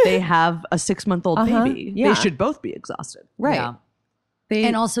exhausted. They have a 6-month-old baby. Yeah. They should both be exhausted. Right. Yeah. They,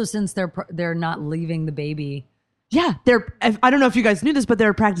 And also since they're not leaving the baby. Yeah, I don't know if you guys knew this, but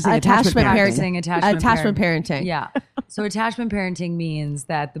they're practicing attachment parenting. Practicing attachment parenting. Yeah. So attachment parenting means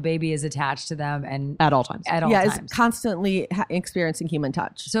that the baby is attached to them and At all times. at all yeah, times. is constantly experiencing human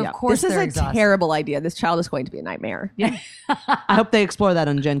touch. So Yeah. of course This is they're a exhausted. terrible idea. This child is going to be a nightmare. Yeah. I hope they explore that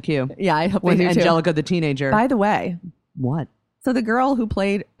on Gen Q. Yeah, I hope With they do too. Angelica the teenager. By the way, What? so the girl who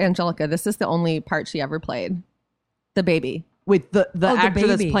played Angelica, this is the only part she ever played. The baby. Wait, the actor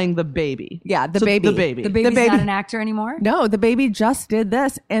that's baby. playing the baby. Yeah, the So baby. The baby. The baby's baby- not an actor anymore? No, the baby just did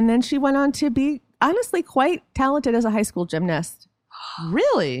this, and then she went on to be honestly quite talented as a high school gymnast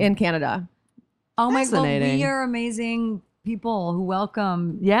Really? in Canada. Oh my God, Fascinating. we are amazing people who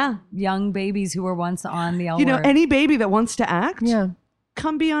welcome Yeah. young babies who were once on the L You know, Word. any baby that wants to act, Yeah.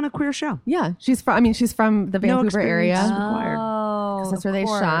 come be on a queer show. Yeah. She's from the No Vancouver experience. area. required. Oh, 'Cause that's where of they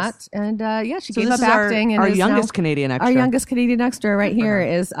course. shot. And she So gave this up is acting. our and is youngest now, Canadian extra. Our youngest Canadian extra right Good for here her.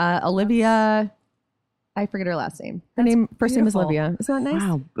 is Olivia. I forget her last name. Her first name is beautiful. Olivia. Isn't that nice?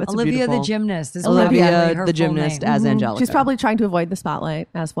 Wow, that's Olivia beautiful. the gymnast is Olivia, probably her the full gymnast, name. as Angelica. She's probably trying to avoid the spotlight,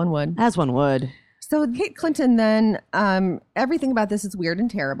 as one would. as one would. So Kate Clinton then, everything about this is weird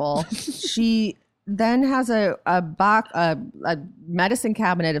and terrible. She then has a medicine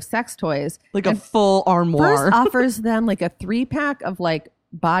cabinet of sex toys. Like a full armoire. First offers them like a 3-pack of like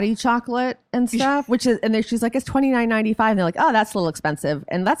body chocolate and stuff, which is, and then she's like, it's $29.95. And they're like, oh, that's a little expensive.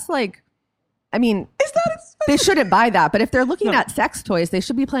 And that's like, I mean, Is that expensive? they shouldn't buy that. But if they're looking at sex toys, they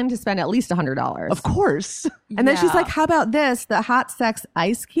should be planning to spend at least $100. Of course. And then she's Yeah. like, how about this? The hot sex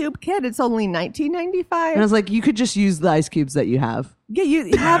ice cube kit. It's only $19.95. And I was like, you could just use the ice cubes that you have. Yeah,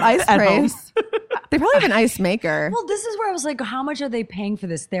 you have ice At home. trays. They probably have an ice maker. Well, this is where I was like, how much are they paying for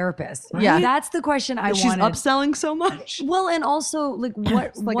this therapist? Yeah. That's the question I She's wanted. upselling so much. Well, and also like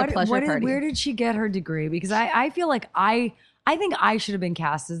what, like a pleasure party. where did she get her degree? Because I feel like I think I should have been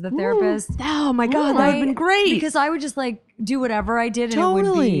cast as the therapist. Oh my God, that would have been great. Because I would just like do whatever I did and it would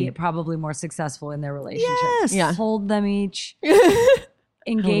Totally. be probably more successful in their relationship. Yes. Yeah. Hold them each,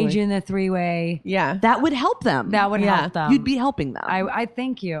 engage in the 3-way. Yeah. that would help them. That would Yeah. help them. You'd be helping them. I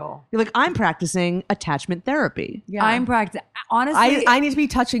thank you. You're like, I'm practicing attachment therapy. Yeah. I'm practicing. Honestly, I need to be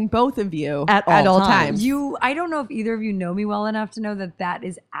touching both of you At all times. I don't know if either of you know me well enough to know that that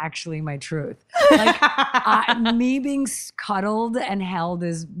is actually my truth. Like me being cuddled and held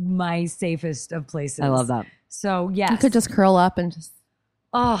is my safest of places. I love that. So yes, You could just curl up and just.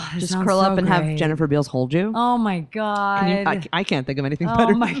 just Just curl up and have Jennifer Beals hold you. Oh my god! Can you- I can't think of anything oh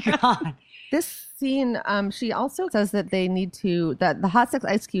better. my god! This scene, she also says that that the hot sex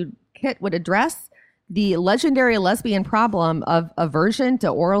ice cube kit would address the legendary lesbian problem of aversion to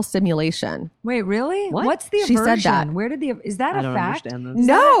oral stimulation. Wait, really? What? What's the She aversion? said that. Where did is that I a don't fact? understand this.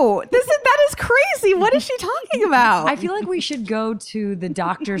 No, that is crazy. What is she talking about? I feel like we should go to the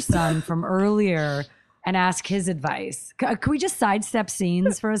doctor's son from earlier and ask his advice. Could we just sidestep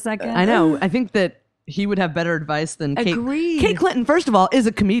scenes for a second? I know. I think that he would have better advice than Kate. Agreed. Kate Clinton, first of all, is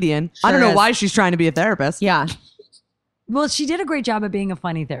a comedian. I don't Sure know is. why she's trying to be a therapist. Yeah. Well, she did a great job at being a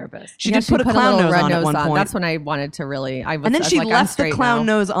funny therapist. She Yeah, did put a clown little nose red on at one point. That's when I wanted to really. I was, And then I was she like, I'm left the straight clown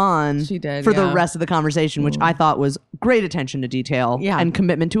now. nose on She did, for the yeah. rest of the conversation, which I thought was great attention to detail Yeah. and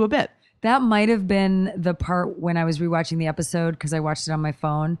commitment to a bit. That might have been the part when I was rewatching the episode because I watched it on my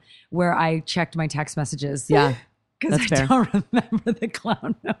phone where I checked my text messages. Yeah. Because That's I fair. don't remember the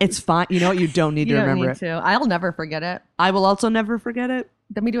clown nose. It's fine. You know what? You don't need You to don't remember need it. to. I'll never forget it. I will also never forget it.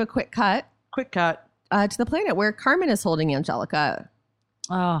 Then we do a quick cut Quick cut. to the planet where Carmen is holding Angelica.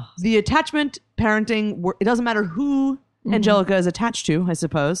 Oh, The attachment parenting, it doesn't matter who Angelica is attached to, I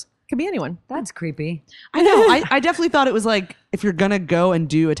suppose. Could be anyone. that's creepy. I know. I definitely thought it was like, if you're going to go and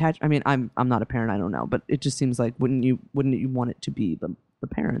do attach, I mean, I'm not a parent. I don't know. But it just seems like, wouldn't you want it to be the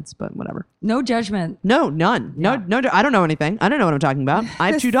parents? But whatever. No judgment. No, none. No, I don't know anything. I don't know what I'm talking about.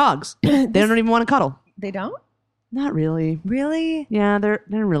 I have 2 dogs. They don't even want to cuddle. They don't? Not really. Really? Yeah, they're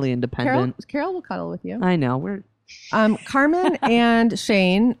really independent. Carol will cuddle with you. I know. We're Carmen and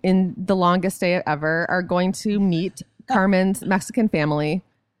Shane in The Longest Day Ever are going to meet Carmen's Mexican family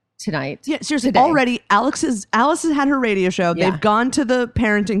tonight. yeah, seriously. Today. Already, Alice has had her radio show. Yeah. They've gone to the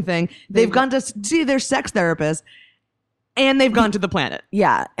parenting thing. They've gone to see their sex therapist, and they've gone to the planet.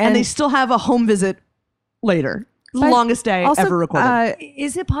 Yeah. And they still have a home visit later. But Longest day also, ever recorded.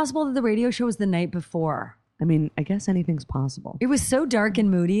 Is it possible that the radio show was the night before? I mean, I guess anything's possible. It was so dark and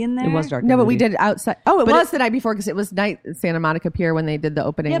moody in there. It was dark. No, and but we moody. did it outside. Oh, it But was the night before because it was night at Santa Monica Pier when they did the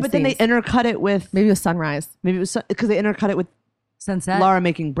opening. Yeah, but then they scenes. intercut it with Maybe it was sunrise. maybe it was because they intercut it with Sunset. Laura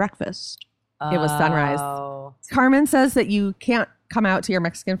making breakfast. It was sunrise. Oh. Carmen says that you can't come out to your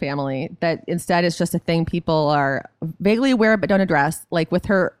Mexican family, that instead it's just a thing people are vaguely aware but don't address, like with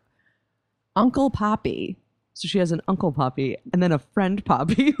her Uncle Poppy. So she has an Uncle Poppy and then a friend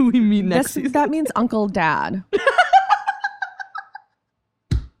Poppy who we meet next season. That means Uncle Dad.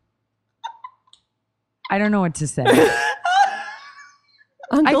 I don't know what to say.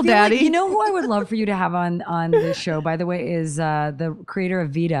 Uncle I feel Daddy. like, you know who I would love for you to have on this show, by the way, is the creator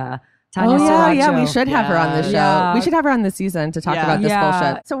of Vita, Tanya Oh yeah, yeah. Sriracha. We should have her on the show. Yeah. We should have her on this season to talk Yeah. about this Yeah.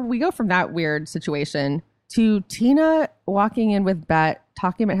 bullshit. So we go from that weird situation to Tina walking in with Bet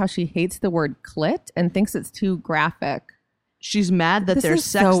talking about how she hates the word clit and thinks it's too graphic. She's mad that This their is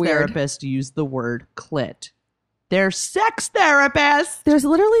sex so weird. therapist used the word clit. They're sex therapists. There's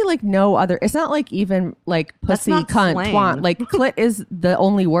literally like no other. It's not like even like That's pussy, not cunt, slang. twat. Like clit is the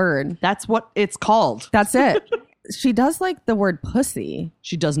only word. That's what it's called. That's it. She does like the word pussy.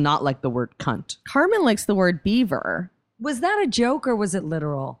 She does not like the word cunt. Carmen likes the word beaver. Was that a joke or was it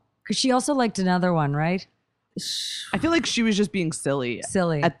literal? Because she also liked another one, right? I feel like she was just being silly.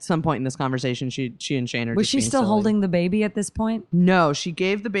 Silly. At some point in this conversation, she and Shane are Was just she being still silly. holding the baby at this point? No, she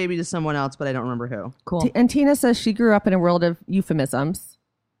gave the baby to someone else, but I don't remember who. Cool. And Tina says she grew up in a world of euphemisms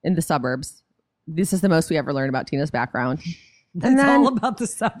in the suburbs. This is the most we ever learned about Tina's background. And It's then, all about the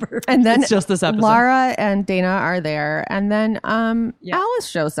suburbs. and then It's just this episode. Lara and Dana are there, and then Alice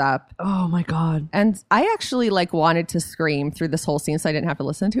shows up. Oh my god. And I actually like wanted to scream through this whole scene so I didn't have to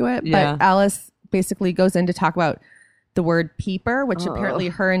listen to it. Yeah. But Alice basically goes in to talk about the word peeper, which apparently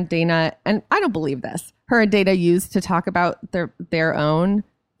her and Dana, and I don't believe this, her and Dana used to talk about their own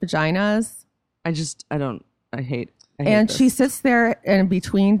vaginas. I hate And this. she sits there in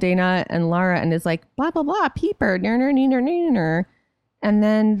between Dana and Lara and is like, blah, blah, blah, peeper, ner. And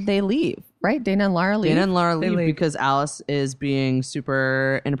then they leave, right? Dana and Lara leave. Dana and Lara leave leave. because Alice is being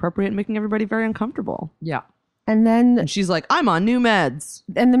super inappropriate and making everybody very uncomfortable. Yeah. And then And she's like, I'm on new meds.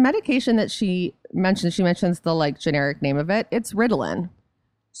 and the medication that she mentions the like generic name of it. It's Ritalin.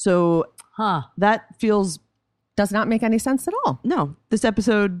 So Huh. that feels Does not make any sense at all. no. This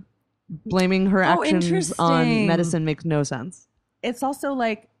episode blaming her actions on interesting. medicine makes no sense. It's also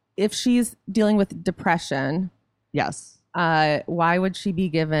like if she's dealing with depression, Yes. why would she be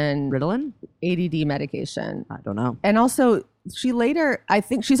given Ritalin? ADD medication? I don't know. And also, she later, I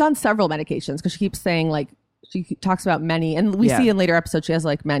think she's on several medications because she keeps saying like she talks about many, and we Yeah. see in later episodes she has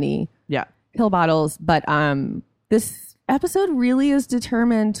like many Yeah. pill bottles. But this episode really is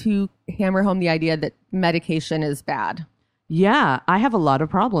determined to hammer home the idea that medication is bad. Yeah. I have a lot of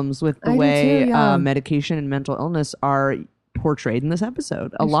problems with the I do way too, yeah. medication and mental illness are portrayed in this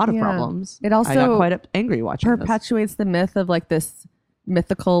episode. A lot of Yeah. problems. It I also got quite angry watching this. Perpetuates the myth of like this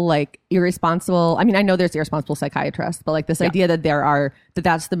mythical, like irresponsible. I mean, I know there's irresponsible psychiatrists, but like this idea that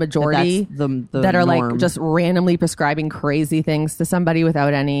that's the majority That's the that are norm. like just randomly prescribing crazy things to somebody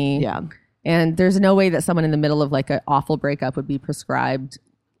without any. Yeah. And there's no way that someone in the middle of like an awful breakup would be prescribed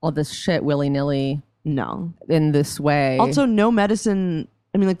all this shit willy nilly No. in this way. Also, no medicine.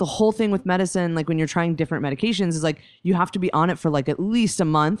 I mean, like the whole thing with medicine, like when you're trying different medications, is like you have to be on it for like at least a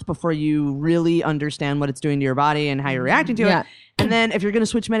month before you really understand what it's doing to your body and how you're reacting to Yeah. it. And then if you're going to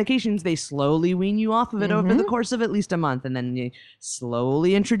switch medications, they slowly wean you off of it over the course of at least a month. And then you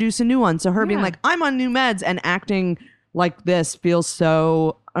slowly introduce a new one. So her being like, I'm on new meds and acting like this feels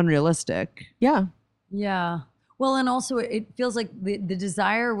so unrealistic. yeah. Yeah. Well, and also it feels like the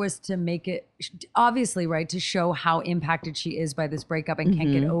desire was to make it obviously, right, to show how impacted she is by this breakup and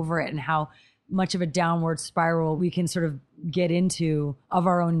can't get over it and how much of a downward spiral we can sort of get into of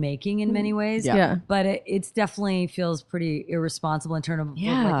our own making in many ways. Yeah. But it's definitely feels pretty irresponsible in terms of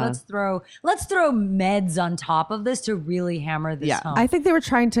Yeah. like let's throw meds on top of this to really hammer this home. I think they were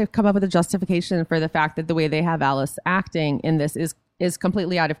trying to come up with a justification for the fact that the way they have Alice acting in this is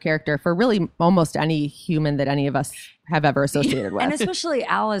completely out of character for really almost any human that any of us have ever associated with. And especially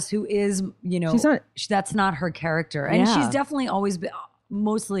Alice, who is, She's not- that's not her character. And Yeah. she's definitely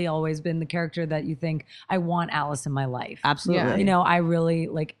mostly always been the character that you think, I want Alice in my life. Absolutely. Yeah. I really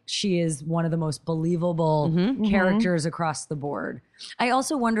she is one of the most believable characters across the board. I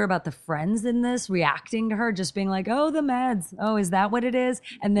also wonder about the friends in this reacting to her, just being like, oh, the meds. Oh, is that what it is?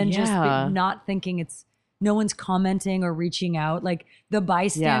 And then just Yeah. not thinking no one's commenting or reaching out. Like the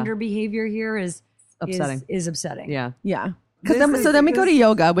bystander behavior here is Upsetting. Is upsetting. Yeah. Yeah. So then we go to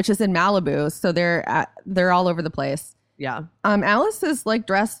yoga, which is in Malibu. So they're all over the place. Yeah. Alice is like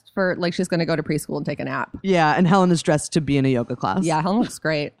dressed for like she's going to go to preschool and take a nap. Yeah. And Helen is dressed to be in a yoga class. Yeah, Helen looks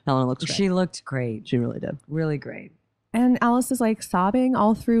great. Helen looks great. She looked great. She really did. Really great. And Alice is like sobbing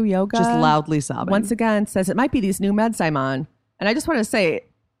all through yoga. Just loudly sobbing. Once again, says it might be these new meds I'm on. And I just want to say,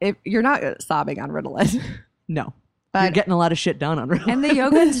 if you're not sobbing on Ritalin, No. But- You're getting a lot of shit done on Ritalin. And the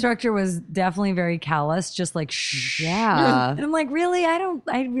yoga instructor was definitely very callous, just like, shh. Yeah. And I'm like, really? I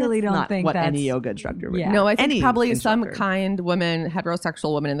really don't Not think what that's any yoga instructor would Yeah. do. no, I think Any probably some instructor. kind woman,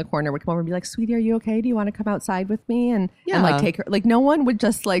 heterosexual woman in the corner would come over and be like, sweetie, are you okay? Do you want to come outside with me? And Yeah. like take her. Like no one would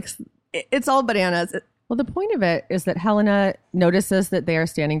just like, it's all bananas. Well, the point of it is that Helena notices that they are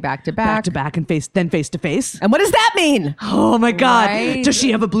standing back to Back to back and face to face. And what does that mean? Oh my God. Right? Does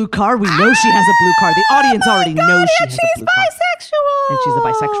she have a blue car? We know she has a blue car. The audience already knows she has a She's blue car. bisexual. And she's a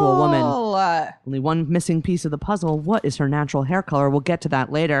bisexual woman. woman. Only one missing piece of the puzzle. What is her natural hair color? We'll get to that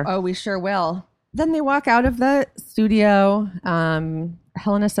later. Oh, we sure will. Then they walk out of the studio.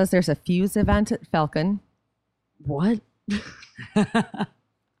 Helena says there's a fuse event at Falcon. What?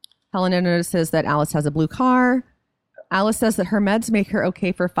 Helena notices that Alice has a blue car. Alice says that her meds make her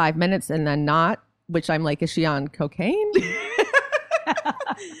okay for 5 minutes and then not, which I'm like, is she on cocaine?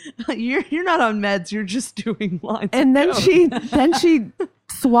 You're not on meds. You're just doing lines. And then she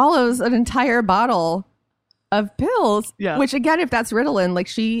swallows an entire bottle of pills, Yeah. which again, if that's Ritalin, like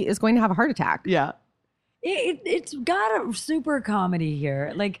she is going to have a heart attack. Yeah. It's got a super comedy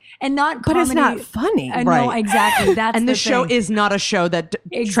here, like, and not But comedy. it's not funny. I know, Right. exactly. That's And the show thing. is not a show that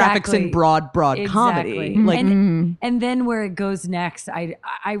traffics in Exactly. broad comedy. Exactly. Like, and then where it goes next, I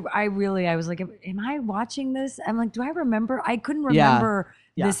was like, am I watching this? I'm like, do I remember? I couldn't Yeah. remember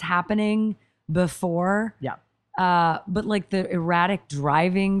Yeah. this happening before. yeah. But like the erratic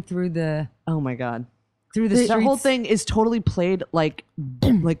driving through the Oh my God. streets. The whole thing is totally played like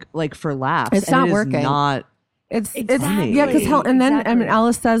for laughs. It's and not it is working. Not It's Exactly. yeah, because and then Exactly.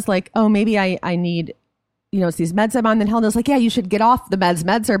 Alice says like, oh, maybe I need, it's these meds I'm on. Then Helena's like, yeah, you should get off the meds.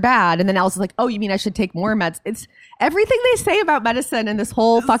 Meds are bad. And then Alice is like, oh, you mean I should take more meds? It's everything they say about medicine in this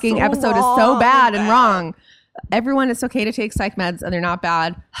whole fucking so episode is so wrong bad and and wrong. Everyone, it's okay to take psych meds and they're not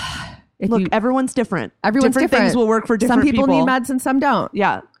bad. Look, everyone's different. Everyone's different different. things will work for different Some people need meds and some don't.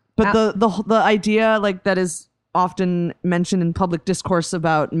 Yeah. But the idea like that is often mentioned in public discourse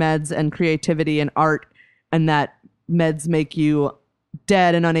about meds and creativity and art, and that meds make you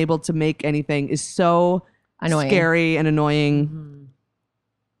dead and unable to make anything, is so Annoying. scary and annoying.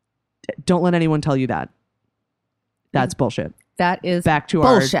 Don't let anyone tell you that. That's bullshit. That is Back to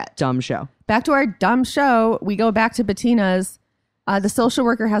bullshit. our dumb show. Back to our dumb show. We go back to Bettina's. The social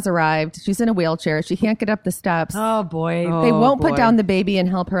worker has arrived. She's in a wheelchair. She can't get up the steps. Oh boy, Oh. They won't boy. put down the baby and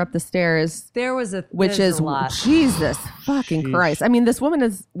help her up the stairs, there was which there's is a lot. Jesus fucking Sheesh. Christ. I mean, this woman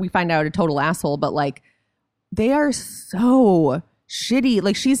is, we find out, a total asshole, but like, they are so shitty.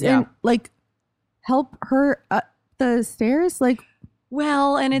 Like, she's Yeah. in, like, help her up the stairs. Like,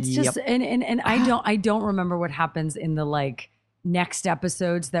 Well, and it's just Yep. and I don't remember what happens in the like next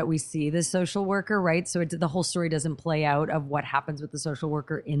episodes that we see this social worker, right? So the whole story doesn't play out of what happens with the social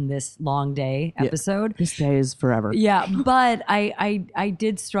worker in this long day Yeah. episode. This day is forever. Yeah, but I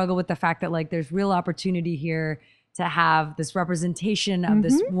did struggle with the fact that like there's real opportunity here to have this representation of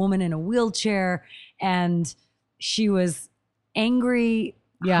this woman in a wheelchair, and she was angry,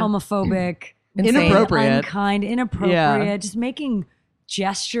 Yeah. homophobic, Insane. Inappropriate. unkind, inappropriate, Yeah. just making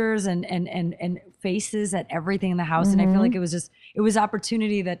gestures and faces at everything in the house. And I feel like it was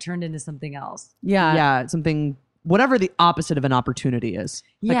opportunity that turned into something else. yeah. Yeah, something, whatever the opposite of an opportunity is.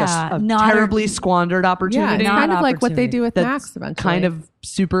 Like Yeah, a not a- terribly squandered Yeah, opportunity. it's Not kind of like what they opportunity. do with That's Max eventually. kind of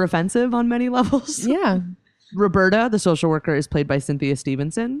super offensive on many levels. Yeah. Roberta, the social worker, is played by Cynthia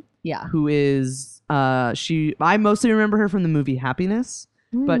Stevenson, Yeah. who is I mostly remember her from the movie Happiness,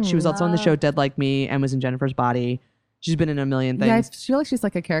 but she was also on the show Dead Like Me and was in Jennifer's Body. She's been in a million Yeah, I things. feel like she's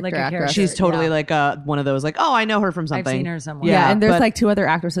like a character Like a actress. character. She's totally Yeah. like one of those like, oh, I know her from something. I've seen her somewhere. Yeah, Yeah, and there's but- like two other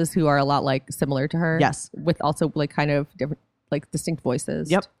actresses who are a lot like similar to her. Yes. With also like kind of different, like distinct voices.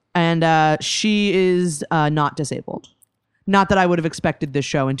 Yep. And she is not disabled. Not that I would have expected this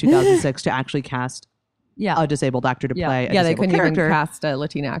show in 2006 to actually cast Yeah. a disabled actor to Yeah. play a Yeah, they disabled couldn't character. even cast a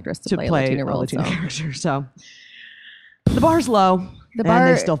Latina actress to play a Latina role. so. character. So the bar's low. The and bar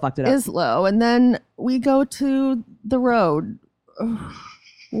they still fucked it up. is low, and then we go to the road.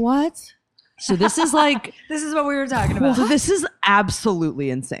 What? So this is like This is what we were talking about. so this is absolutely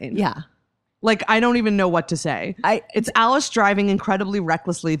insane. Yeah, Like I don't even know what to say. It's Alice driving incredibly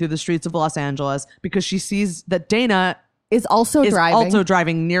recklessly through the streets of Los Angeles because she sees that Dana is also is driving also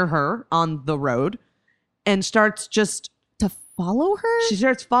driving near her on the road and starts just to follow her. she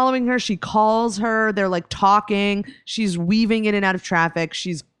starts following her. She calls her. They're like talking. She's weaving in and out of traffic.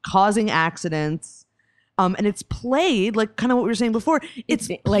 She's causing accidents. And it's played like kind of what we were saying before.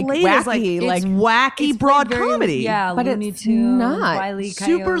 It's like played as wacky, like like- wacky It's broad very- comedy. Yeah, But Looney it's Tunes, not. Wile E.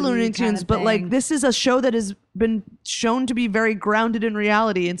 Super Coyote Looney kind Tunes, of but like thing. this is a show that has been shown to be very grounded in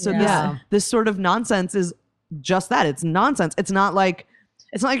reality, and so Yeah. this sort of nonsense is just that. It's nonsense. It's not like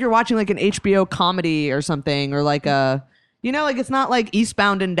you're watching like an HBO comedy or something, or like a like it's not like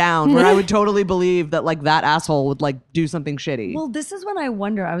Eastbound and Down where I would totally believe that like that asshole would like do something shitty. Well, this is when I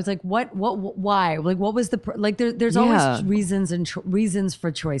wonder. I was like, why? Like, what was the like? There's Yeah. always reasons and reasons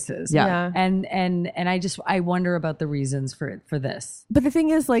for choices. Yeah. and I wonder about the reasons for this. But the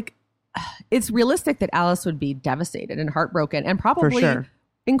thing is, like, it's realistic that Alice would be devastated and heartbroken and probably sure.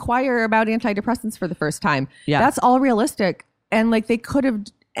 inquire about antidepressants for the first time. Yeah. That's all realistic. And like they could have,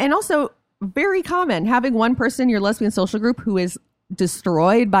 and also very common having one person in your lesbian social group who is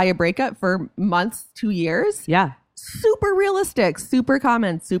destroyed by a breakup for months to years. Yeah. Super realistic, super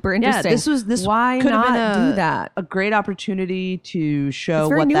common, super interesting. This why could have not been do that? a great opportunity to show It's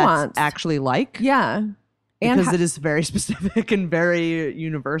very what nuanced. that's actually like. Yeah. Because it is very specific and very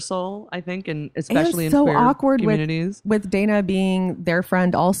universal, I think, and especially in so queer awkward communities. with Dana being their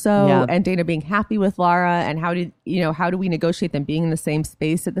friend also, Yeah. and Dana being happy with Lara, and how do we negotiate them being in the same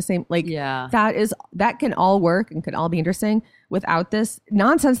space at the same, like, Yeah. that can all work and can all be interesting without this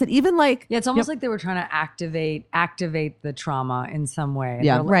nonsense that even like, Yeah, it's almost like they were trying to activate the trauma in some way.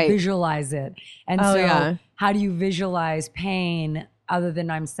 Yeah. Or, like, Right. visualize it. And Oh, so yeah. how do you visualize pain other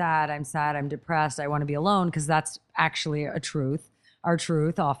than I'm sad, I'm depressed, I want to be alone, because that's actually our truth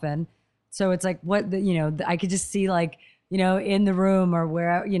often. So it's like I could just see like, in the room or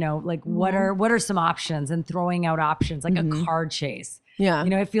where, like what are some options, and throwing out options like a card chase. yeah.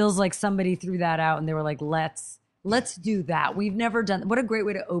 It feels like somebody threw that out and they were like, let's do that. We've never done. What a great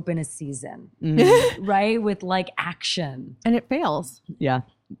way to open a season, right? With like action. And it fails. Yeah.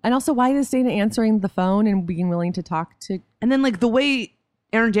 And also, why is Dana answering the phone and being willing to talk to? And then like the way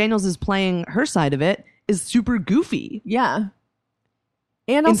Erin Daniels is playing her side of it is super goofy. Yeah.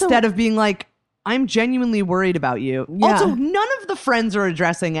 And also, Instead of being like, I'm genuinely worried about you. Yeah. Also, none of the friends are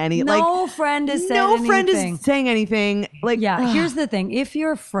addressing any No friend has said no friend anything. is saying anything. Like, Yeah, here's the thing. If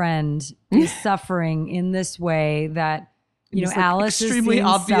your friend is suffering in this way that, This, like, Alice is extremely seeing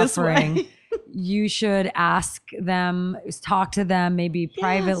obvious suffering, way. you should ask them, talk to them, maybe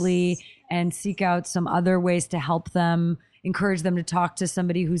privately, and seek out some other ways to help them, encourage them to talk to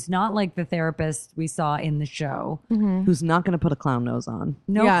somebody who's not like the therapist we saw in the show. who's not going to put a clown nose on?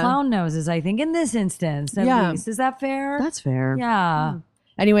 No Yeah. clown noses, I think, in this instance, at Yeah. least. Is that fair? That's fair. yeah.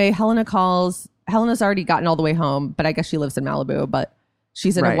 anyway, Helena calls. Helena's already gotten all the way home, but I guess she lives in Malibu. But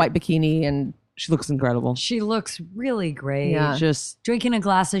she's in a Right. white bikini, and She looks incredible. She looks really great. Yeah. Just Drinking a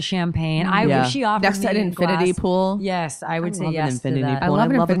glass of champagne. Yeah. She offered next me to an a infinity glass. pool. Yes, I would say love an yes infinity to that. I pool. love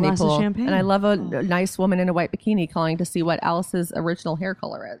an I love a infinity glass of pool, champagne. and I love a nice woman in a white bikini calling to see what Alice's original hair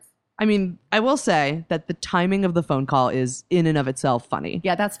color is. I mean, I will say that the timing of the phone call is in and of itself funny.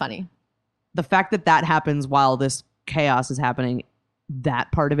 Yeah, that's funny. The fact that that happens while this chaos is happening,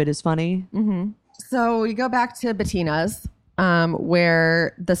 that part of it is funny. So we go back to Bettina's,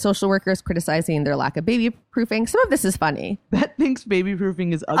 where the social worker is criticizing their lack of baby proofing. Some of this is funny. Bet thinks baby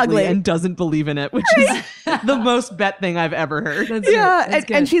proofing is ugly, Ugly. and doesn't believe in it, which is the most Bet thing I've ever heard.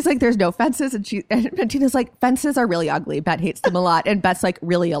 And she's like, "There's no fences," and Bettina's like, "Fences are really ugly. Bet hates them a lot," and Bet's like,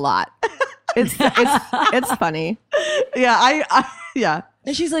 "Really a lot." It's funny. Yeah.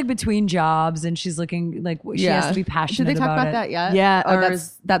 And she's like between jobs, and she's looking like she has to be passionate Should they talk about it. that yet? Yeah, Oh, or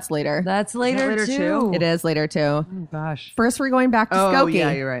that's later. That's later, later too. too? It is later too. Oh, gosh. First, we're going back to Oh, Skokie.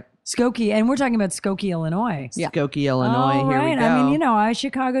 yeah, you're right. Skokie, and we're talking about Skokie, Illinois. Yeah. Skokie, Illinois. Oh, Here right. we go. I mean,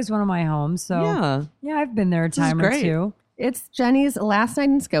 Chicago's one of my homes, so yeah. I've been there a is time or great. two. It's Jenny's last night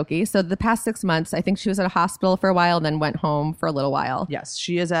in Skokie. So the past 6 months, I think she was at a hospital for a while and then went home for a little while. Yes,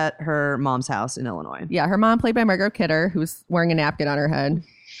 she is at her mom's house in Illinois. Yeah, her mom, played by Margot Kidder, who's wearing a napkin on her head,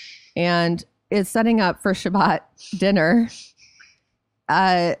 and is setting up for Shabbat dinner.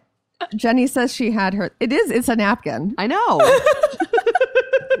 Jenny says she had her. It's a napkin. I know.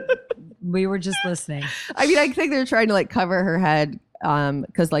 We were just listening. I mean, I think they're trying to like cover her head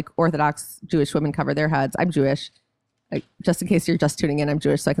because like Orthodox Jewish women cover their heads. I'm Jewish. Just in case you're just tuning in, I'm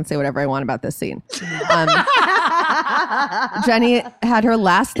Jewish, so I can say whatever I want about this scene. Jenny had her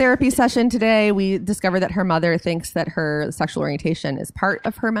last therapy session today. We discovered that her mother thinks that her sexual orientation is part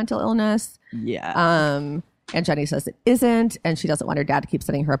of her mental illness. Yeah. And Jenny says it isn't, and she doesn't want her dad to keep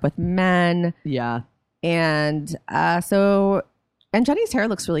setting her up with men. Yeah. And and Jenny's hair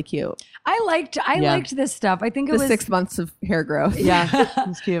looks really cute. I liked this stuff. I think it The was 6 months of hair growth. Yeah.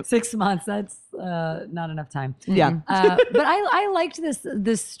 It's cute. 6 months. That's not enough time. Yeah. But I liked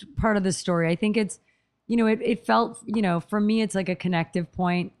this part of the story. I think it's, it felt, for me, it's like a connective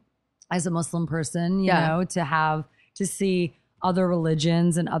point as a Muslim person, you know, to see other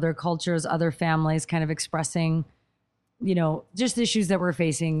religions and other cultures, other families kind of expressing, just issues that we're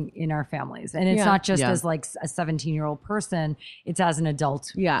facing in our families. And it's not just as like a 17-year-old person, it's as an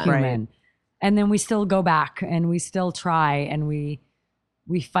adult human. Right. And then we still go back and we still try and we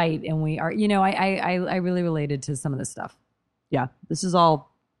fight and we are, I really related to some of this stuff. Yeah. This is all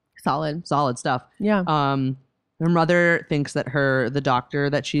Solid. stuff. Yeah. Her mother thinks that the doctor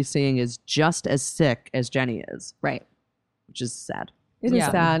that she's seeing is just as sick as Jenny is, Right. which is sad. It is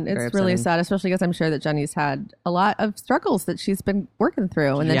Yeah. sad. Very It's really upsetting. sad, especially because I'm sure that Jenny's had a lot of struggles that she's been working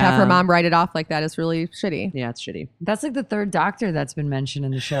through. And then to have Yeah. her mom write it off like that is really shitty. Yeah, it's shitty. That's like the third doctor that's been mentioned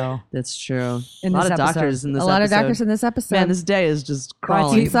in the show. That's true. In a lot this of episode. doctors in this A lot episode. of doctors in this episode. Man, this day is just Brought to,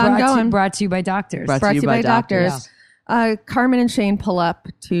 crawling. you, Keeps on brought, to, going. brought to you by doctors. Brought brought to you by doctors. Yeah. Carmen and Shane pull up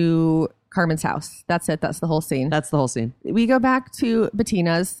to Carmen's house. That's it. That's the whole scene. That's the whole scene. We go back to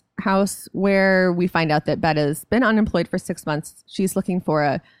Bettina's house where we find out that Betta's been unemployed for 6 months. She's looking for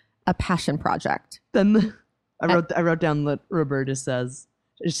a passion project. Then I wrote down that Roberta says,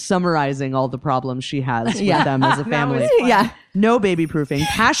 summarizing all the problems she has Yeah. with them as a family. Yeah. No baby proofing,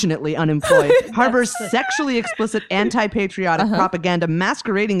 passionately unemployed, harbors sexually explicit anti-patriotic propaganda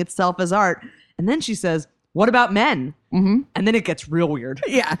masquerading itself as art. And then she says, what about men? Mm-hmm. And then it gets real weird,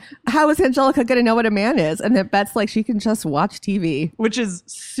 Yeah. How is Angelica going to know what a man is? And that Bet's like, she can just watch TV. which is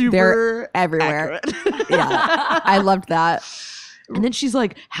super They're everywhere. accurate. Yeah. I loved that. And then she's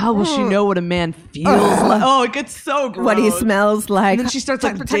like, how will she know what a man feels like? Oh, it gets so gross. What he smells like. And then she starts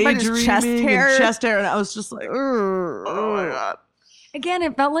like Talk about his daydreaming chest hair. and chest hair. And I was just like, oh my God. Again,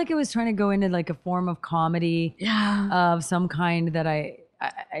 it felt like it was trying to go into like a form of comedy of some kind that I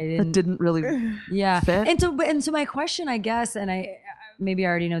didn't. That didn't really Yeah. fit. And so my question, I guess, and I maybe I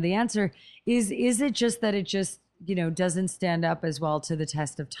already know the answer, is it just that it just, doesn't stand up as well to the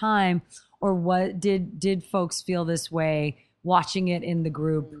test of time, or what did folks feel this way watching it in the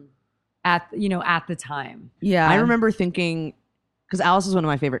group at the time? Yeah. I remember thinking, because Alice is one of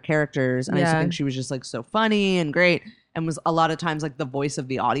my favorite characters, and I used to Yeah. think she was just like so funny and great, and was a lot of times like the voice of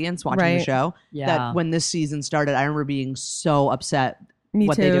the audience watching the Right. show. Yeah. That when this season started, I remember being so upset Me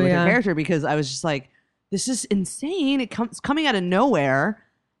what too, they did with yeah. her character, because I was just like, this is insane. It's coming out of nowhere.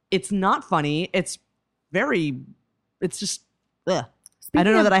 It's not funny. It's just, ugh. I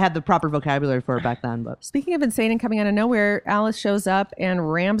don't know that I had the proper vocabulary for it back then, but Speaking of insane and coming out of nowhere, Alice shows up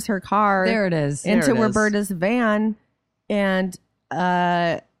and rams her car There it is. There into it is. Roberta's van. And,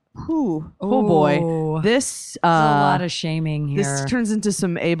 oh Ooh. boy, this There's a lot of shaming here. this turns into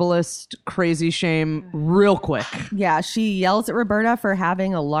some ableist crazy shame real quick. yeah, she yells at Roberta for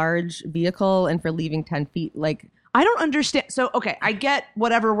having a large vehicle and for leaving 10 feet. Like, I don't understand. So, okay, I get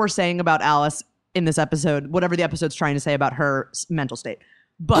whatever we're saying about Alice in this episode, whatever the episode's trying to say about her mental state.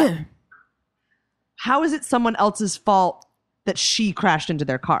 But how is it someone else's fault that she crashed into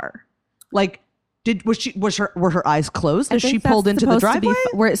their car? Like, were her eyes closed I as think she that's pulled into the supposed to be driveway?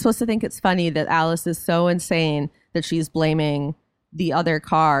 we're supposed to think it's funny that Alice is so insane that she's blaming the other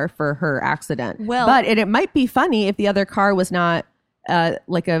car for her accident. Well- but it might be funny if the other car was not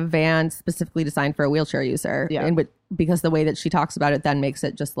like a van specifically designed for a wheelchair user. Yeah. Because the way that she talks about it then makes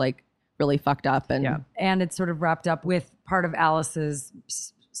it just like really fucked up. And Yeah. And it's sort of wrapped up with part of Alice's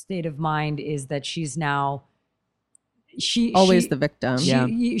state of mind is that she's now always the victim. Yeah.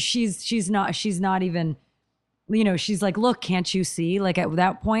 She's not even, she's like, look, can't you see? Like at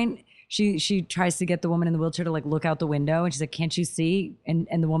that point, she tries to get the woman in the wheelchair to like look out the window, and she's like, can't you see? And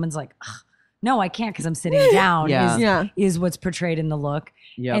the woman's like, ugh, no, I can't because I'm sitting down. Yeah. Yeah. Is what's portrayed in the look.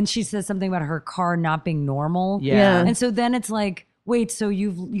 Yep. And she says something about her car not being normal. Yeah. And so then it's like, wait, so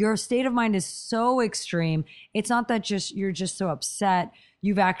your state of mind is so extreme. It's not that you're just so upset.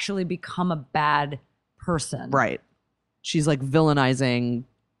 You've actually become a bad person. Right. She's like villainizing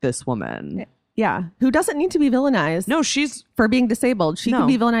this woman. Yeah. Who doesn't need to be villainized No, for being disabled. She No. can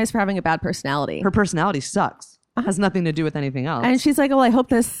be villainized for having a bad personality. her personality sucks. Has nothing to do with anything else. And she's like, well, I hope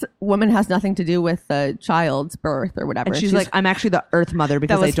this woman has nothing to do with the child's birth or whatever. And she's like, I'm actually the Earth Mother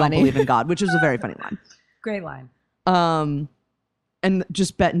because That I was don't funny. believe in God, which is a very funny line. Great line. And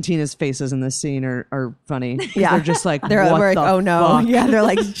just Bet and Tina's faces in this scene are funny. Yeah. They're just like, they're what like, the oh no. fuck? Yeah. They're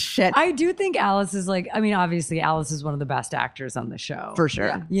like, shit. I do think Alice is like, obviously Alice is one of the best actors on the show. For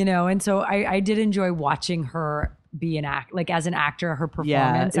sure. And so I did enjoy watching her be as an actor, her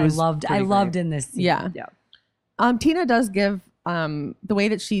performance. it was I pretty loved great. in this scene. Yeah. Yeah. Tina does give the way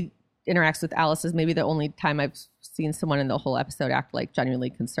that she interacts with Alice is maybe the only time I've seen someone in the whole episode act like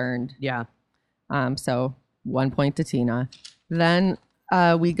genuinely concerned. Yeah. So 1 point to Tina. Then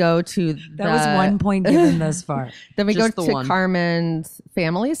we go to That was 1 point given thus far. Then we Just go the to one. Carmen's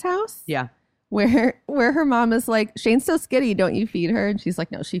family's house. Yeah. Where her mom is like, Shane's so skinny, don't you feed her? And she's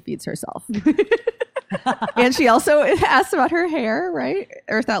like, no, she feeds herself. And she also asks about her hair, right?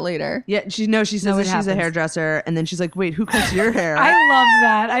 Or is that later? Yeah. She No, says it that she's a happens. hairdresser. And then she's like, wait, who cuts your hair? I love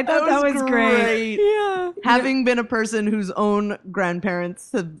that. I thought that was great. Yeah. Having been a person whose own grandparents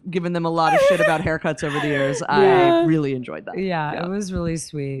have given them a lot of shit about haircuts over the years, I Yeah. really enjoyed that. Yeah, it was really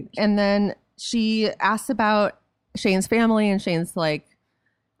sweet. And then she asks about Shane's family, and Shane's like,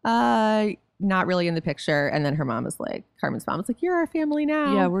 not really in the picture. And then her mom is like, Carmen's mom is like, you're our family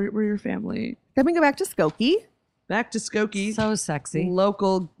now. Yeah, we're your family. Then we go back to Skokie. Back to Skokie. So sexy.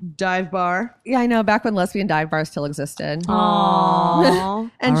 Local dive bar. Yeah, I know. Back when lesbian dive bars still existed. Aww.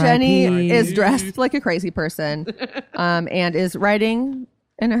 And R.I.P. Jenny is dressed like a crazy person, and is writing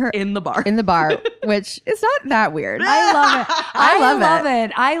in In the bar. which is not that weird. I love it. I love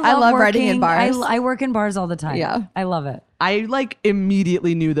it. I love writing in working- bars. I work in bars all the time. Yeah. I love it. I like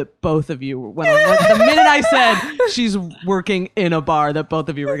immediately knew that both of you, when the minute I said she's working in a bar, that both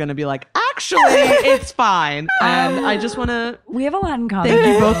of you were going to be like, actually, it's fine. And I just want to We have a lot in common. thank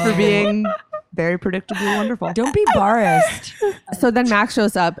you both for being very predictably wonderful. Don't be barist. So then Max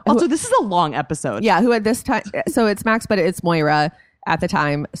shows up. Also, this is a long episode. Yeah, who at this time, so it's Max, but it's Moira at the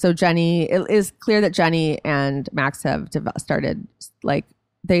time. So Jenny, it is clear that Jenny and Max have started, like,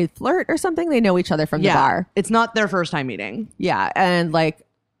 they flirt or something. They know each other from the bar. It's not their first time meeting. Yeah. And like,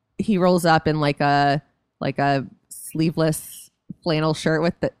 he rolls up in like a sleeveless flannel shirt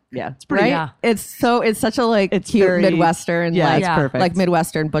with the, Yeah, it's pretty. right? Yeah. It's such a like It's cute very- Midwestern, Yeah, like, it's perfect. like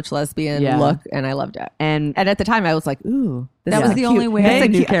Midwestern butch lesbian Yeah. look. And I loved it. And And at the time I was like, ooh, this That is was a the cute- only way- that's Hey, a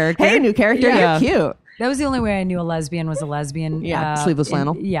new cute- character. Hey, new character. Yeah. You're cute. That was the only way I knew a lesbian was a lesbian. Yeah. Sleeveless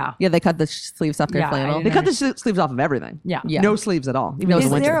flannel? Yeah. Yeah, they cut the sleeves off their Yeah, I flannel. didn't they cut the sleeves off of everything. Yeah. Yeah. No sleeves at all. Even though No it's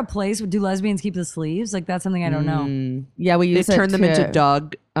Is winter. there a place? Do lesbians keep the sleeves? Like that's something I don't know. Yeah, we They use it turn them to into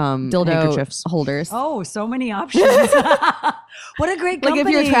dog dildo handkerchiefs. holders. Oh, so many options. What a great Like company.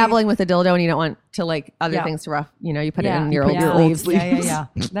 if you're traveling with a dildo and you don't want to like other Yeah. things to rough, you know, you put it Yeah. in your put old your sleeves. old sleeves. Yeah.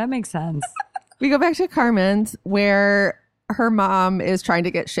 That makes sense. We go back to Carmen's where her mom is trying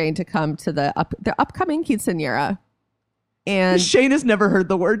to get Shane to come to the upcoming quinceañera. And Shane has never heard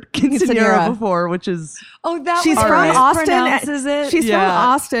the word Quinceañera. quinceañera before, which is Oh, that she's was from how it Austin. pronounces it. She's Yeah. from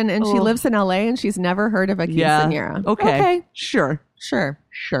Austin and she Oh. lives in LA and she's never heard of a quinceañera. Okay. Sure. Sure.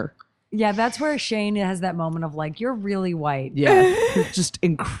 Yeah, that's where Shane has that moment of like, you're really white. Yeah. Just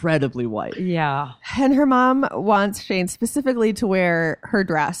incredibly white. Yeah. And her mom wants Shane specifically to wear her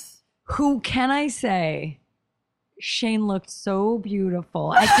dress. Who can I say? Shane looked so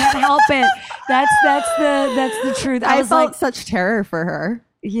beautiful. I can't help it. That's the truth. I I was felt like, such terror for her.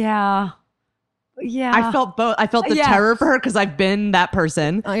 yeah. I felt both. I felt the Yeah. terror for her because I've been that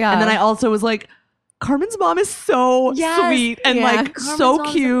person. Oh, yeah. And then I also was like, Carmen's mom is so Yes. sweet and Yeah. like Carmen's so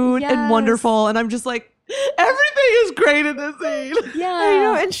mom's- cute yes. and wonderful. And I'm just like, everything is great in this scene. Yeah. I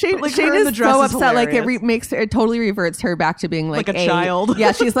know, and Shane, Like, Shane her in is the dress so is upset. Like it hilarious. it totally reverts her back to being like Like a child.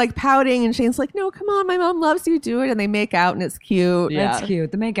 Yeah, she's like pouting, and Shane's like, "No, come on, my mom loves you. Do it." And they make out, and it's cute. Yeah. That's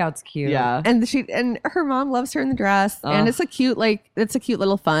cute. The makeout's cute. Yeah. And her mom loves her in the dress, and it's a cute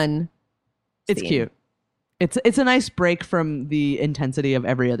little fun. It's scene. cute. It's a nice break from the intensity of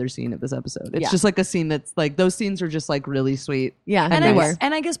every other scene of this episode. It's Yeah. just like a scene that's like, those scenes are just like really sweet. Yeah, And they I, were. guess,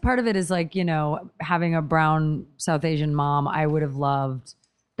 and I guess part of it is like, you know, having a brown South Asian mom, I would have loved.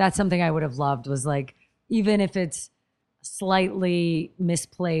 That's something I would have loved was like, even if it's slightly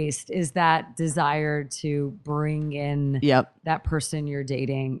misplaced, is that desire to bring in Yep. that person you're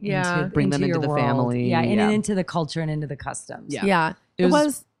dating Yeah. into, Bring them your into the world. family. Yeah, Yeah. and into the culture and into the customs. Yeah. Yeah, It it was-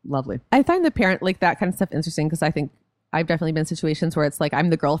 was. Lovely. I find the parent like that kind of stuff interesting because I think I've definitely been in situations where it's like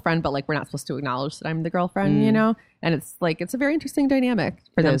I'm the girlfriend, but like we're not supposed to acknowledge that I'm the girlfriend, you know? And it's like it's a very interesting dynamic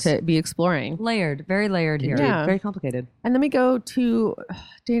for It them is. to be exploring. Layered, very layered here. Yeah. Very complicated. And then we go to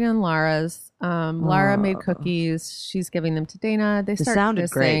Dana and Lara's. Lara made cookies. She's giving them to Dana. They It start sounded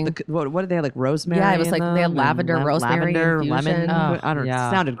kissing. great. What did they have? Like rosemary? Yeah, it was in like they had them and lavender, rosemary lavender, lemon. infusion. Oh, I don't know. yeah.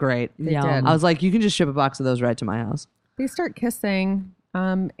 It sounded great. They Yum. did. I was like, you can just ship a box of those right to my house. They start kissing.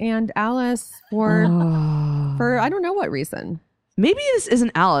 And Alice for I don't know what reason. Maybe this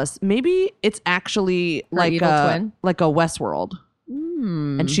isn't Alice. Maybe it's actually like evil a twin? like a Westworld,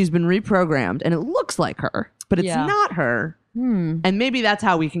 and she's been reprogrammed, and it looks like her, but it's Yeah. not her. And maybe that's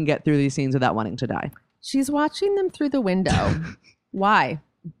how we can get through these scenes without wanting to die. She's watching them through the window. Why?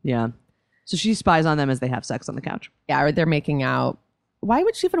 Yeah. So she spies on them as they have sex on the couch. Yeah, or they're making out. Why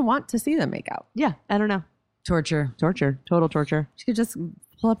would she even want to see them make out? Yeah, I don't know. Torture. Torture, total torture. She could just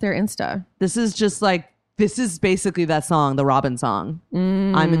pull up their Insta. This is basically that song, the Robin song.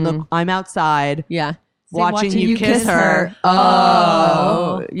 I'm outside Yeah. watching you kiss her.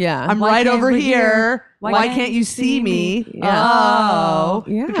 Oh, Yeah. I'm Why right can't over we here. Why Why can't can't you see me? Yeah. Oh,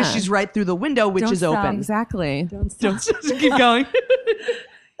 Yeah. because she's right through the window, which Don't is stop. open. Exactly. Don't keep going.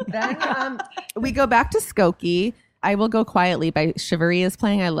 Then we go back to Skokie. I Will Go Quietly by Chivalry is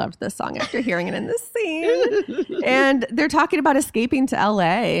playing. I loved this song after hearing it in this scene. And they're talking about escaping to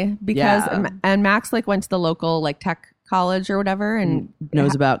LA because Yeah. and Max like went to the local like tech college or whatever, and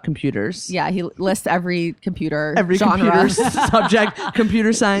Knows about computers. yeah, he lists every computer Every genre. computer subject,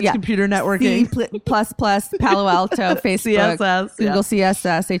 computer science, Yeah. computer networking. C++, Palo Alto, Facebook, CSS, Google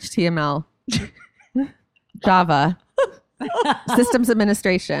CSS, HTML, Java, systems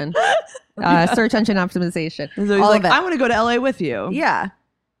administration, search engine optimization. And so he's all like, of it. I want to go to LA with you. Yeah.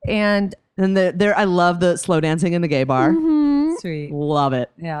 And And there, I love the slow dancing in the gay bar. Sweet. Love it.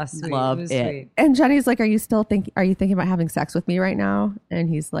 Yeah, sweet. Love it was it. sweet. and Jenny's like, are you thinking about having sex with me right now? And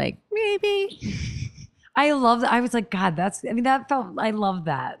he's like, maybe. I love that. I was like, God, I love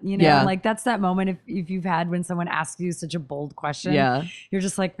that. You know, Yeah. like that's that moment if you've had when someone asks you such a bold question. Yeah. You're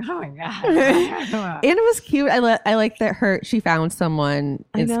just like, oh my God. And it was cute. I like that she found someone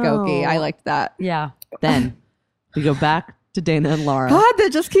in I know. Skokie. I liked that. Yeah. Then we go back to Dana and Laura. God, that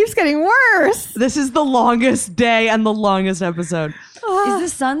just keeps getting worse. This is the longest day and the longest episode. Is the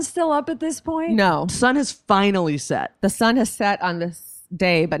sun still up at this point? No, Sun has finally set. the sun has set on this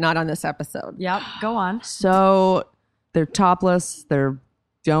day, but not on this episode. Yep. Go on. So they're topless, they're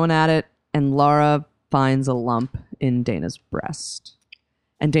going at it, and Laura finds a lump in Dana's breast.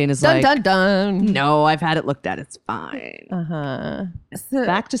 And Dana's Dun like, dun dun. no, I've had it looked at. It's fine. Uh-huh. So,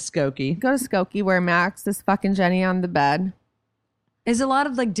 Back to Skokie. go to Skokie where Max is fucking Jenny on the bed. There's a lot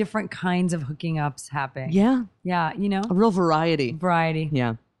of like different kinds of hooking ups happening. Yeah, Yeah. You know, a real variety. variety.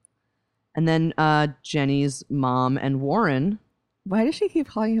 Yeah. And then Jenny's mom and Warren. Why does she keep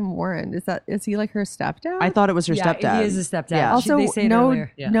calling him Warren? Is he like her stepdad? I thought it was her Yeah, stepdad. he is a stepdad. Yeah. also, they say it no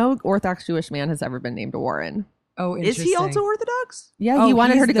earlier. Yeah. no Orthodox Jewish man has ever been named Warren. Oh, Is interesting. he also Orthodox? Yeah, Oh, he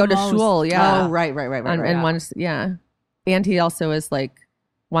wanted he's her to the go to most- shul. Yeah. Oh, right. And wants, yeah. And he also is like,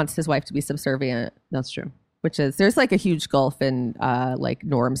 wants his wife to be subservient, That's true. which is, there's like a huge gulf in like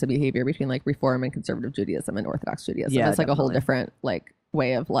norms and behavior between like Reform and Conservative Judaism and Orthodox Judaism. Yeah, It's like a whole definitely. different like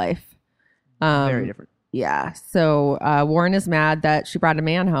way of life. Very different. Yeah. So Warren is mad that she brought a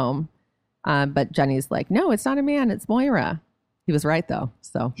man home. But Jenny's like, no, it's not a man. It's Moira. He was right, though.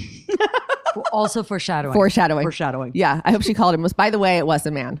 So Also foreshadowing. foreshadowing. Yeah. I hope she called him. By the way, it was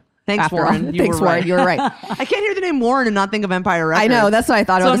a man. Thanks, After all. Warren. You Thanks, were Warren. right. You were right. I can't hear the name Warren and not think of Empire Records. I know. That's what I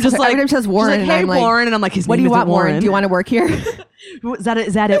thought. So of. I'm just like, every time it says Warren, she's and like, hey, I'm like, Warren, and I'm like, his what do name you isn't want, Warren? Do you want to work here? Is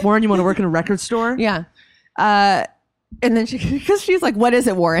that it, Warren? You want to work in a record store? Yeah. And then because she's like, what is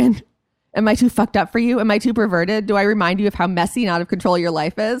it, Warren? Am I too fucked up for you? Am I too perverted? Do I remind you of how messy and out of control your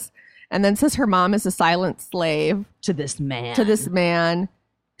life is? And then says her mom is a silent slave To this man. to this man.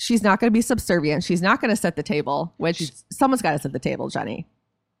 She's not going to be subservient. She's not going to set the table, which someone's got to set the table, Jenny.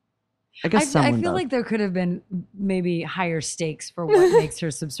 I guess I someone feel does. like there could have been maybe higher stakes for what makes her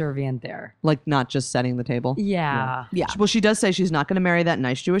subservient there. Like not just setting the table. Yeah. Yeah. Well, she does say she's not going to marry that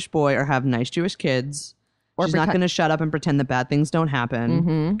nice Jewish boy or have nice Jewish kids. Or She's not pretend- going to shut up and pretend that bad things don't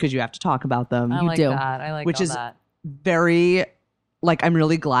happen because you have to talk about them. I You like do. that. I like Which all is that. Very, like, I'm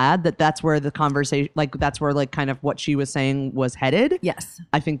really glad that that's where the conversation, like, that's where, like, kind of what she was saying was headed. Yes.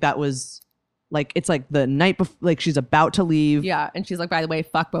 I think that was, like, it's like the night before, like, she's about to leave. Yeah. And she's like, by the way,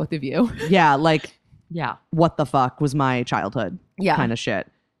 fuck both of you. Yeah, like, Yeah. what the fuck was my childhood? Yeah. Kind of shit.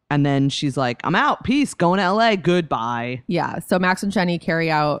 And then she's like, I'm out. Peace. Going to LA. Goodbye. Yeah. So Max and Jenny carry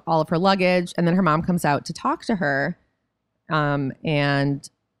out all of her luggage, and then her mom comes out to talk to her, and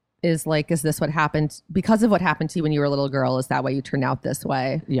is like, "Is this what happened because of what happened to you when you were a little girl? Is that why you turned out this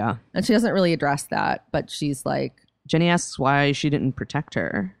way?" Yeah. And she doesn't really address that, but she's like, Jenny asks why she didn't protect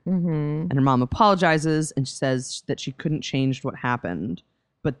her. mm-hmm. And her mom apologizes and she says that she couldn't change what happened.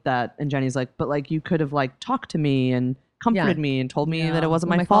 And Jenny's like, but like, you could have like talked to me and comforted me and told me Yeah. that it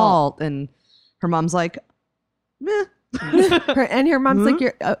wasn't My my fault. fault. And her mom's like, meh. her mom's like,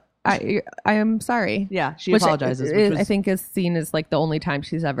 "You're, I am sorry." Yeah, she Which apologizes. I, Which was, I think is seen as like the only time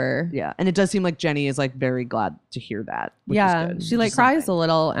she's ever. yeah. And it does seem like Jenny is like very glad to hear that. Which Yeah, is good. she like Just cries something. a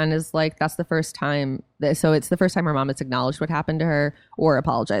little and is like, "That's the first time." So it's the first time her mom has acknowledged what happened to her or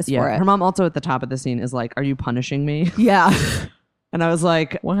apologized for Yeah. it. Her mom also at the top of the scene is like, are you punishing me? Yeah. And I was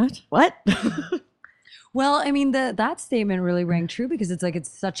like, What? what? Well, I mean, that statement really rang true because it's like it's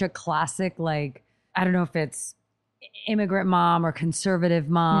such a classic, like, I don't know if it's immigrant mom or conservative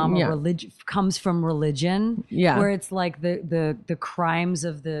mom Yeah. or religion comes from religion. Yeah. Where it's like the crimes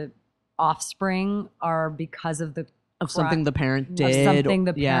of the offspring are because of the Of something the parent did. of something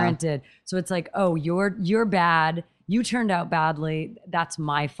the Yeah. parent did. So it's like, oh, you're bad. You turned out badly. That's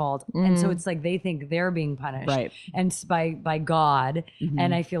my fault. And so it's like they think they're being punished, Right. And by God. Mhm.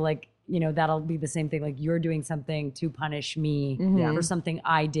 And I feel like that'll be the same thing. Like you're doing something to punish me for something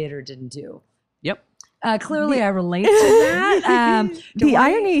I did or didn't do. Yep. Clearly, I relate to that. The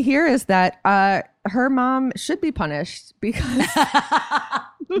irony here is that her mom should be punished because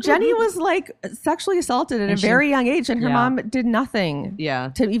Jenny was like sexually assaulted at a very young age, and her Yeah. mom did nothing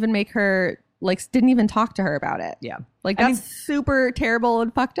to even make her didn't even talk to her about it. Yeah. Like that's super terrible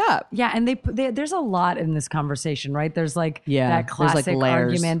and fucked up. Yeah, and there's a lot in this conversation, right? There's like Yeah, that there's, like, classic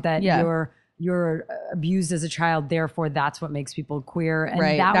layers. argument that Yeah. you're abused as a child, therefore that's what makes people queer, and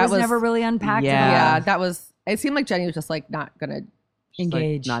Right, that was never really unpacked. Yeah. at all. Yeah, that was. It seemed like Jenny was just like not gonna.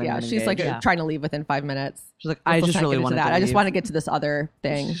 Engage. not Yeah, even she's like engaged. trying to leave within 5 minutes. She's like, I just really wanted that. to I just leave. want to get to this other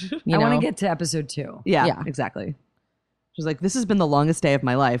thing. You I want know? to get to episode 2. Yeah, Yeah. exactly. She's like, this has been the longest day of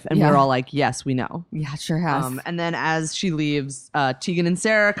my life. And Yeah. we're all like, yes, we know. Yeah, it sure has. And then as she leaves, Tegan and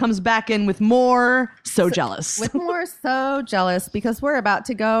Sarah comes back in with more so jealous. With more so jealous because we're about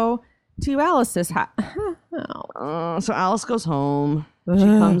to go to Alice's house. So Alice goes home. She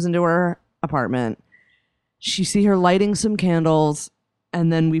comes into her apartment. She see her lighting some candles.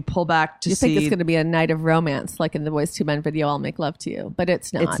 And then we pull back to You see. think it's going to be a night of romance, like in the Boys II Men video, I'll Make Love to You. But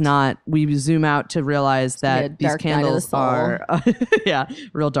it's not. It's not. We zoom out to realize gonna be a that these dark night of the candles soul. are,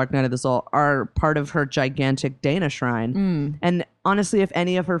 real dark night of the soul, are part of her gigantic Dana shrine. Mm. And honestly, if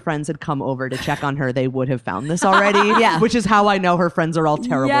any of her friends had come over to check on her, they would have found this already. Which is how I know her friends are all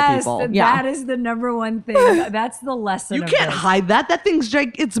terrible Yes, people. that is the number one thing. That's the lesson. You of can't this. hide that. That thing's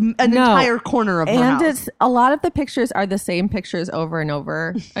it's an entire corner of her And house. it's a lot of the pictures are the same pictures over and over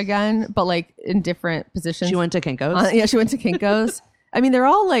again, but like in different positions. She went to Kinko's. Yeah, she went to Kinko's. I mean, they're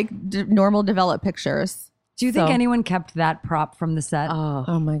all like normal developed pictures. Do you think So- anyone kept that prop from the set?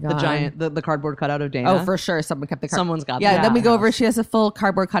 Oh my god, the giant, the cardboard cutout of Dana. Oh, for sure, someone kept the Someone's got Yeah, that. then we go Yeah. over. She has a full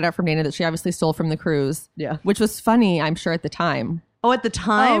cardboard cutout from Dana that she obviously stole from the cruise. Yeah. which was funny, I'm sure at the time. Oh, at the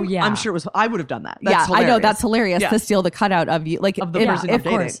time, Oh, yeah. I'm sure it was. I would have done that. That's I know that's hilarious Yeah. to steal the cutout of you. Like Of the if, person if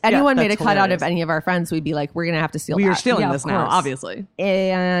you're dating. anyone Yeah, made a that's cutout of hilarious. any of our friends, we'd be like, we're gonna have to steal. We that. are stealing Yeah, of this now, course. obviously.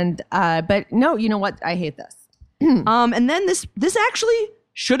 And but no, you know what? I hate this. And then this actually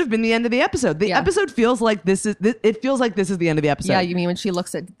should have been the end of the episode. The episode feels like this is the end of the episode. Yeah, you mean when she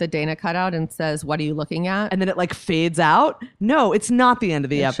looks at the Dana cutout and says, "What are you looking at?" and then it like fades out. No, it's not the end of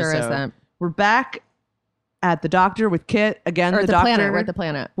the It episode. sure isn't. We're back at the doctor with Kit again. or at the doctor. planet. We're at the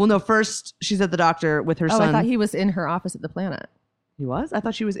planet. Well, no, first she's at the doctor with her Oh, son. I thought he was in her office at the planet. He was? I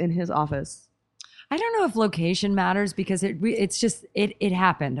thought she was in his office. I don't know if location matters because it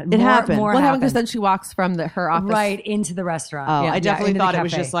happened. It happened. More What happened? happened Because then she walks from her office. right into the restaurant. Oh, Yeah. I definitely into the thought it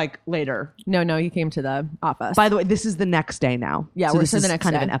was cafe. just like later. No, you came to the office. By the way, this is the next day now. Yeah, so we're this to the is next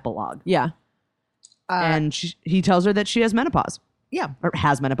kind of day. an epilogue. yeah. And he tells her that she has menopause. Yeah. Or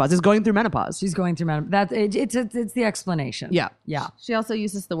has menopause. Is going through menopause. She's going through it's the explanation. Yeah. Yeah. She also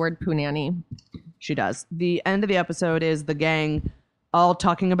uses the word punani. She does. The end of the episode is the gang all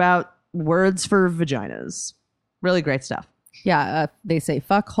talking about words for vaginas. Really great stuff. Yeah, they say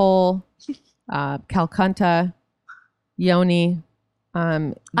fuckhole, Calcutta, yoni.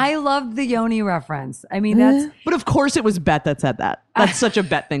 I loved the Yoni reference. I mean, that's But of course it was Bet that said that. That's such a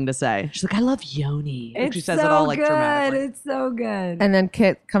Bet thing to say. She's like, I love Yoni. Like, it's she says so it all like good. dramatically. It's so good. And then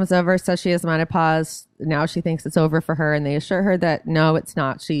Kit comes over, says she has menopause. Now she thinks it's over for her, and they assure her that no, it's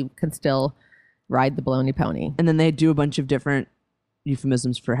not. She can still ride the baloney pony. And then they do a bunch of different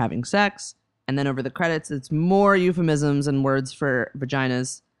euphemisms for having sex. And then over the credits, it's more euphemisms and words for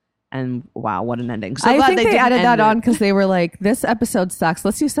vaginas. And wow, what an ending. So I glad think they didn't added end that it. on because they were like, this episode sucks.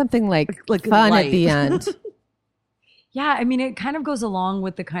 Let's do something like fun light. at the end. Yeah, I mean, it kind of goes along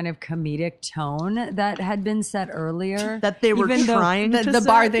with the kind of comedic tone that had been set earlier. That they were Even though trying to the set.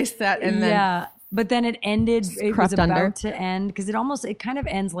 bar they set, and then yeah, but then it ended. It was crept about under. to end because it kind of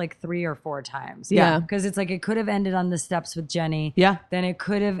ends like 3 or 4 times. Yeah. because it's like it could have ended on the steps with Jenny. Yeah. Then it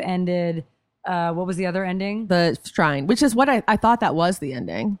could have ended. What was the other ending? the shrine, which is what I thought that was the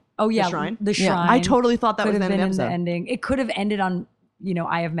ending. Oh yeah, shrine? The Yeah. shrine. I totally thought that could was the have end of been the in the episode. ending. It could have ended on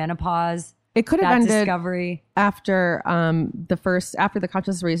I have menopause. It could have That ended discovery. after after the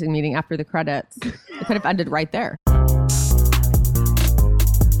conscious raising meeting, after the credits. It could have ended right there.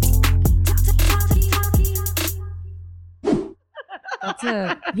 That's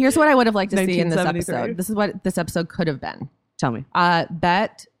a Here's what I would have liked to see in this 1973. episode. This is what this episode could have been. Tell me.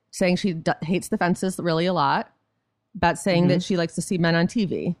 Bet saying she hates the fences really a lot. Bet saying that she likes to see men on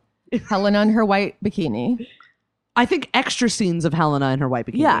TV. Helena in her white bikini. I think extra scenes of Helena in her white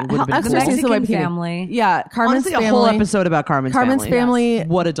bikini Yeah, would have been extra cool. scenes of Mexican white bikini. family. Yeah, Carmen's Honestly, family. a whole episode about Carmen's Carmen's family. Yes.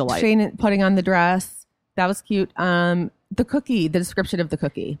 What a delight. Shane putting on the dress. That was cute. The cookie, the description of the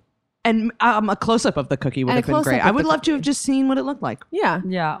cookie. And a close-up of the cookie would And a have been close-up great. of I would the love to cookie. have just seen what it looked like. Yeah.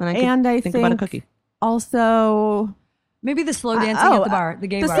 Yeah. And I could And I think about a cookie. Also, Maybe the slow dancing at the bar, the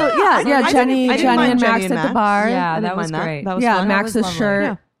gay bar. yeah, Jenny I didn't and mind Max Jenny and at the bar. Yeah, I didn't that was mind great. That was Yeah, fun. Max's lovely. shirt.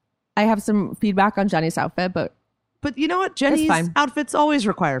 Yeah. I have some feedback on Jenny's outfit, but But you know what? Jenny's fine. outfits always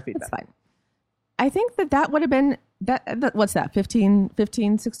require feedback. That's fine. I think that would have been that what's that? 15,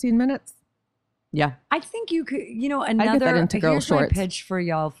 16 minutes? Yeah. I think you could, get that another, into girl here's shorts. my pitch for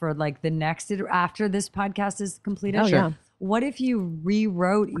y'all for like the next, after this podcast is completed. Oh, yeah. What if you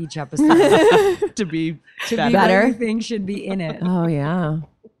rewrote each episode To be to be Better. what you think should be in it? Oh yeah.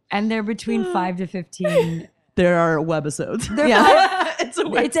 And they're between 5 to 15. there are webisodes. Yeah. it's a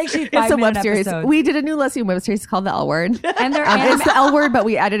web It's actually It's a 5 web minute series. episodes. We did a new lesbian web series called The L Word. And they're It's the L Word, but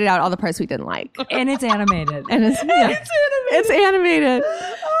we edited out all the parts we didn't like. and it's animated. And it's animated.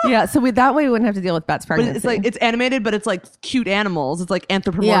 Yeah, so that way we wouldn't have to deal with Beth's But pregnancy. it's like it's animated, but it's like cute animals. It's like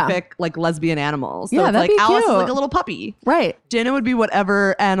anthropomorphic, like lesbian animals. So Yeah, it's that'd like be Alice is cute. like a little puppy. right. Dana would be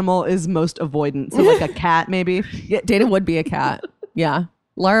whatever animal is most avoidant. So like a cat, maybe. Yeah, Dana would be a cat. Yeah.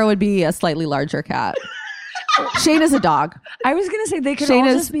 Laura would be a slightly larger cat. Shane is a dog. I was going to say they could Shane all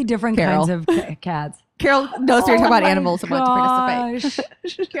is just be different Carol. kinds of cats. Carol knows we're talking about my animals and want to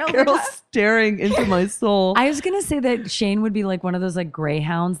participate. gosh. Carol's staring into my soul. I was gonna say that Shane would be like one of those like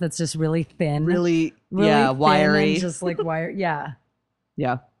greyhounds that's just really thin, really, really yeah, thin wiry. and just like wire. Yeah,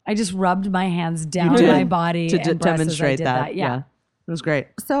 Yeah, I just rubbed my hands down did. my body to and breasts as I demonstrate did that. Yeah. It was great.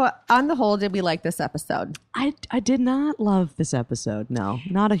 So, on the whole, did we like this episode? I did not love this episode. No,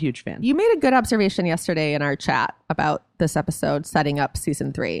 not a huge fan. You made a good observation yesterday in our chat about this episode setting up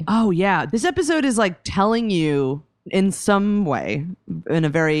season 3. Oh yeah, this episode is like telling you in some way, in a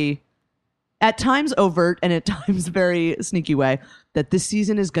very, at times overt and at times very sneaky way, that this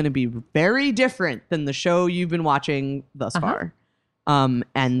season is going to be very different than the show you've been watching thus far. And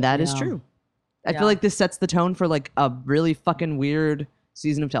that is Yeah. true. I Yeah. feel like this sets the tone for like a really fucking weird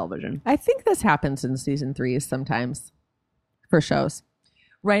season of television. I think this happens in season 3s sometimes for shows.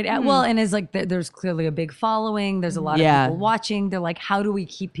 Right. Well, and it's like there's clearly a big following. There's a lot Yeah. of people watching. They're like, how do we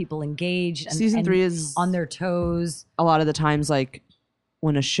keep people engaged? And, Season and 3 is on their toes. a lot of the times like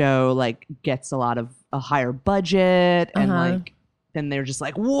when a show like gets a higher budget and Uh-huh. like then they're just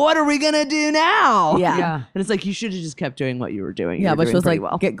like, what are we gonna do now? Yeah. Yeah. And it's like you should have just kept doing what you were doing. You Yeah, were which doing was pretty like,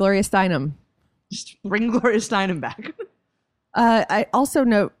 well. get Gloria Steinem. Just bring Gloria Steinem back. I also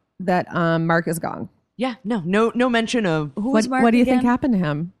note that Mark is gone. Yeah, no mention of. Who was Mark What do you think again? happened to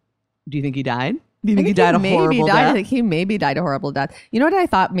him? Do you think he died? Do you think he died a maybe horrible died. I death? think he maybe died a horrible death. You know what I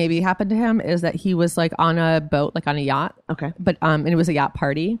thought maybe happened to him is that he was like on a boat, like on a yacht, Okay. but and it was a yacht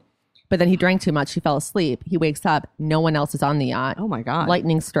party. But then he drank too much. He fell asleep. He wakes up. No one else is on the yacht. Oh my god.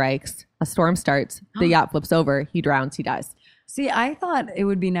 Lightning strikes. A storm starts. The yacht flips over. He drowns. He dies. See, I thought it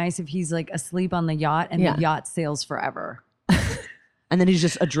would be nice if he's like asleep on the yacht and Yeah. the yacht sails forever. And then he's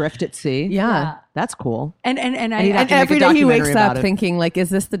just adrift at sea. Yeah. That's cool. And he'd have And to make every a day he documentary wakes about up it. thinking like, is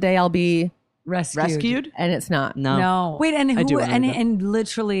this the day I'll be Rescued? And it's not. No. No. Wait, and I do who? wanna And, read that. and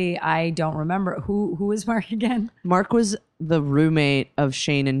literally, I don't remember who is Mark again. Mark was the roommate of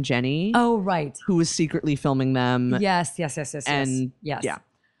Shane and Jenny, Oh, right. who was secretly filming them. Yes. And yes. yeah.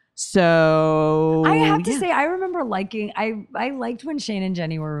 So I have to yeah. say, I remember liking. I liked when Shane and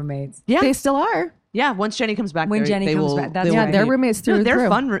Jenny were roommates. Yeah. They still are. Yeah, once Jenny comes back, When they- Jenny they comes will- back, that's they will Yeah, right. they're be- roommates through No, and they're through.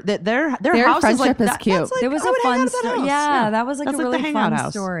 fun. Their Their house is like friendship is that, cute. That's like, There was I a would hang fun out at that story. house. Yeah, that was like That's a really the hangout fun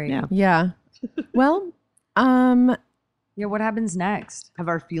house. story. Yeah. Yeah. Well, Yeah. What happens next? Have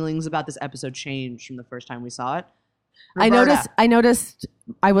our feelings about this episode changed from the first time we saw it? I Roberta. noticed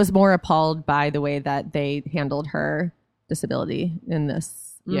I was more appalled by the way that they handled her disability in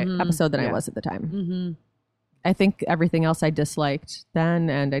this episode than I Yeah. was at the time. Mm-hmm. I think everything else I disliked then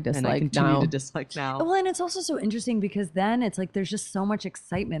and I and I dislike continue now. to dislike now. Well, and it's also so interesting because then it's like there's just so much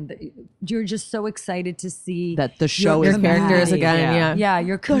excitement that you're just so excited to see That the show Your is characters back. again, yeah. yeah,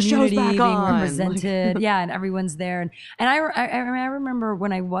 your The show's community back being on. represented, yeah, and everyone's there. And I remember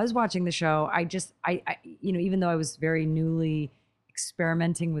when I was watching the show, I even though I was very newly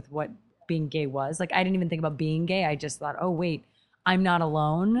experimenting with what being gay was, like I didn't even think about being gay. I just thought, oh wait, I'm not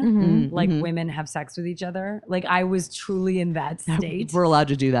alone. Mhm. Like women have sex with each other. Like I was truly in that state. We're allowed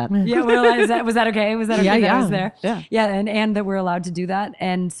to do that. Yeah, was that okay? Was that okay Yeah, that I yeah. was there? Yeah. Yeah, and that we're allowed to do that.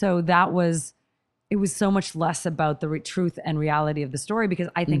 And so it was so much less about the truth and reality of the story because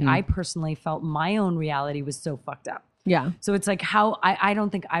I think I personally felt my own reality was so fucked up. Yeah. So it's like how I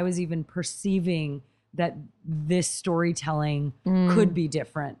don't think I was even perceiving that this storytelling could be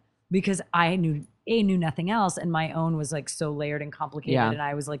different because I knew nothing else and my own was like so layered and complicated Yeah. and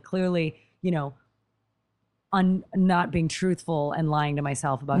I was like clearly, not being truthful and lying to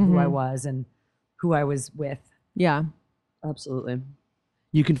myself about who I was and who I was with. Yeah. Absolutely.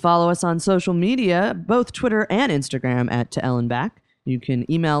 You can follow us on social media, both Twitter and Instagram at To Ellen Back. You can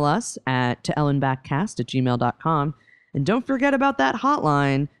email us at toellenbackcast@gmail.com. And don't forget about that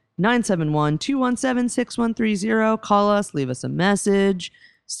hotline, 971-217-6130. Call us, leave us a message,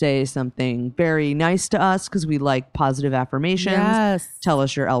 say something very nice to us because we like positive affirmations. Yes. Tell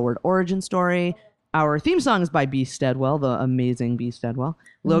us your L Word origin story. Our theme song is by B. Steadwell, the amazing B. Steadwell.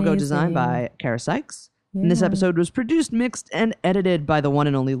 Logo Amazing. designed by Kara Sykes. And this Yeah. episode was produced, mixed, and edited by the one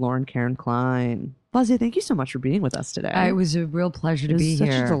and only Lauren Karen Klein. Fuzzy, thank you so much for being with us today. It was a real pleasure to It was be such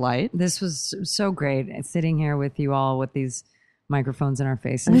a here. delight. This was so great, sitting here with you all with these microphones in our I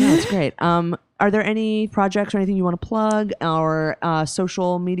faces. know, it's great. Are there any projects or anything you want to plug? Our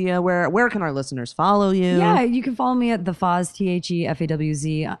social media, where can our listeners follow you? Yeah, you can follow me at the Foz,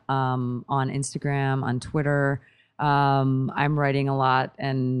 THEFAWZ, on Instagram, on Twitter. I'm writing a lot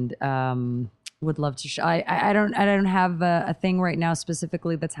and would love to. I don't have a thing right now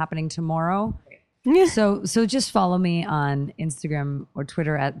specifically that's happening tomorrow. So just follow me on Instagram or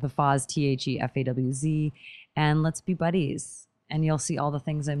Twitter at the Foz, THEFAWZ, and let's be buddies. And you'll see all the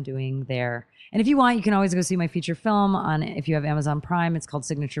things I'm doing there. And if you want, you can always go see my feature film on, if you have Amazon Prime. It's called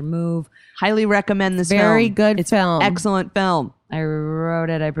Signature Move. Highly recommend this Very film. good It's film. Excellent film. I wrote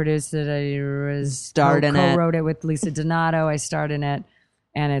it. I produced it. I Starred in it. co-wrote it with Lisa Donato. I starred in it,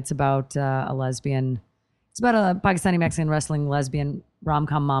 and it's about a lesbian. It's about a Pakistani Mexican wrestling lesbian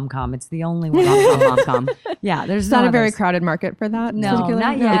rom-com mom-com. It's the only one. Rom-com. Yeah, there's It's not no a very others. crowded market for that. No, particular-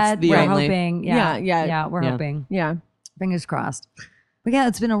 not yet. It's the We're only- hoping. Yeah. We're Yeah. hoping. Yeah. Fingers crossed. But yeah,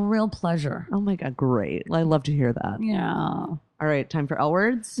 it's been a real pleasure. Oh my God, great. I love to hear that. Yeah. All right, time for L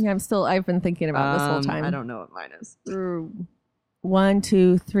words. Yeah, I've been thinking about this whole time. I don't know what mine is. 1,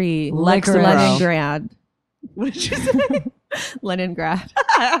 2, 3. Licorice. Leningrad. What did you say? Leningrad.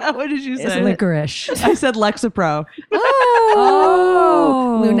 What did you It's say? licorice. I said Lexapro.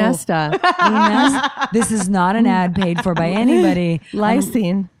 Oh. Lunesta. Lunesta. This is not an ad paid for by anybody.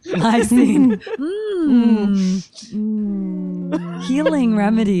 Lysine. Lysine. Healing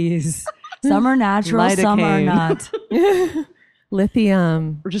remedies. Some are natural, some are Lidocaine. not.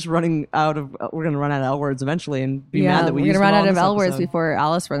 Lithium. We're just running out of. We're going to run out of L words eventually, and be Yeah, mad that we we're used gonna run them all out of this L words episode. before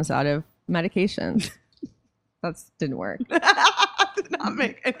Alice runs out of medications. That didn't work. Did not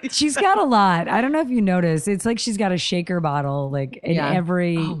make any. She's got a lot. I don't know if you noticed. It's like she's got a shaker bottle, like in Yeah.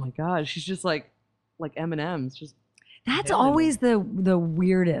 every. Oh my God, she's just like M&Ms. Just That's Yeah. always the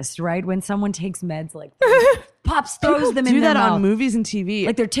weirdest, right? When someone takes meds, like pops, throws people them do in that their on mouth, movies and TV.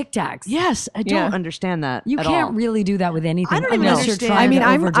 like they're Tic Tacs. yes, I don't Yeah. understand that. You at can't all. really do that with anything. I don't even unless you're understand. trying I mean, to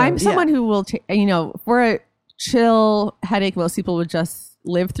I'm overdose. someone who will take, for a chill headache, most people would just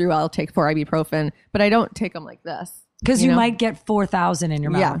live through. I'll take 4 ibuprofen, but I don't take them like this. because you know? might get 4,000 in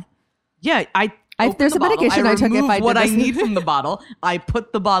your mouth. Yeah. Yeah, I. open there's the a bottle, medication I took if remove I did what I this. need from the bottle. I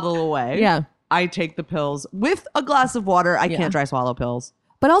put the bottle away. Yeah. I take the pills with a glass of water. I Yeah. can't dry swallow pills.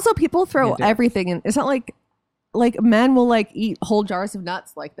 But also people throw Can't do it. everything in. It's not like men will like eat whole jars of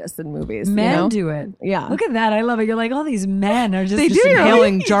nuts like this in movies. Men you know? do it. Yeah. Look at that. I love it. You're like, all these men are just, They Just do, you're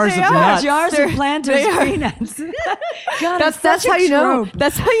inhaling right. jars They of are. nuts. jars of planters They are. peanuts. God, That's it's such how a you know. trope.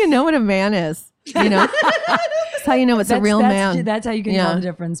 That's how you know what a man is. You know, that's how you know it's a real man. That's how you can Yeah. tell the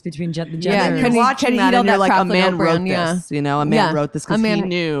difference between the Yeah, genders. You're Can he- watching can he that eat all and you're that like, a Kraft man Lego wrote brand? Yeah. this. You know, a man Yeah. wrote this A because he man-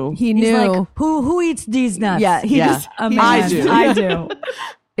 knew. He He's knew. like, who eats these nuts? Yeah, he Yeah. just A man. I do. I do.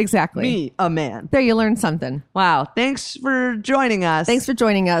 exactly. Me, a man. There, you learned something. Wow. Thanks for joining us. Thanks for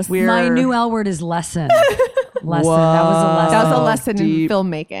joining us. We're- My new L word is lesson. Lesson. That was a lesson. That was a Oh, lesson deep, in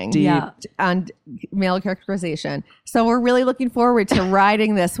filmmaking. deep. Yeah. And male characterization. So we're really looking forward to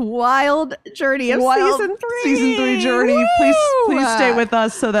riding this wild journey of Wild season 3. journey. Woo! Please stay with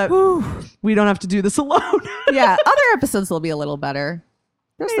us so that we don't have to do this alone. Yeah, other episodes will be a little better.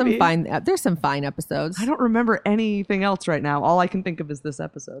 There's Maybe. some fine episodes. I don't remember anything else right now. All I can think of is this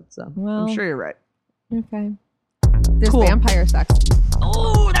episode. So Well. I'm sure you're right. Okay. There's Cool. vampire sex.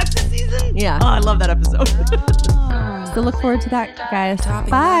 Oh, that's the season. Yeah. Oh, I love that episode. So look forward to that, guys. Topping,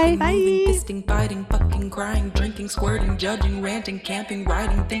 Bye. rocking, moving, fisting, biting, fucking, crying, drinking, squirting, judging, ranting, camping,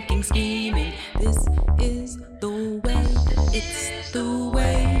 writing, thinking, scheming. This is the way. It's the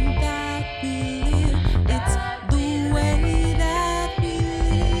way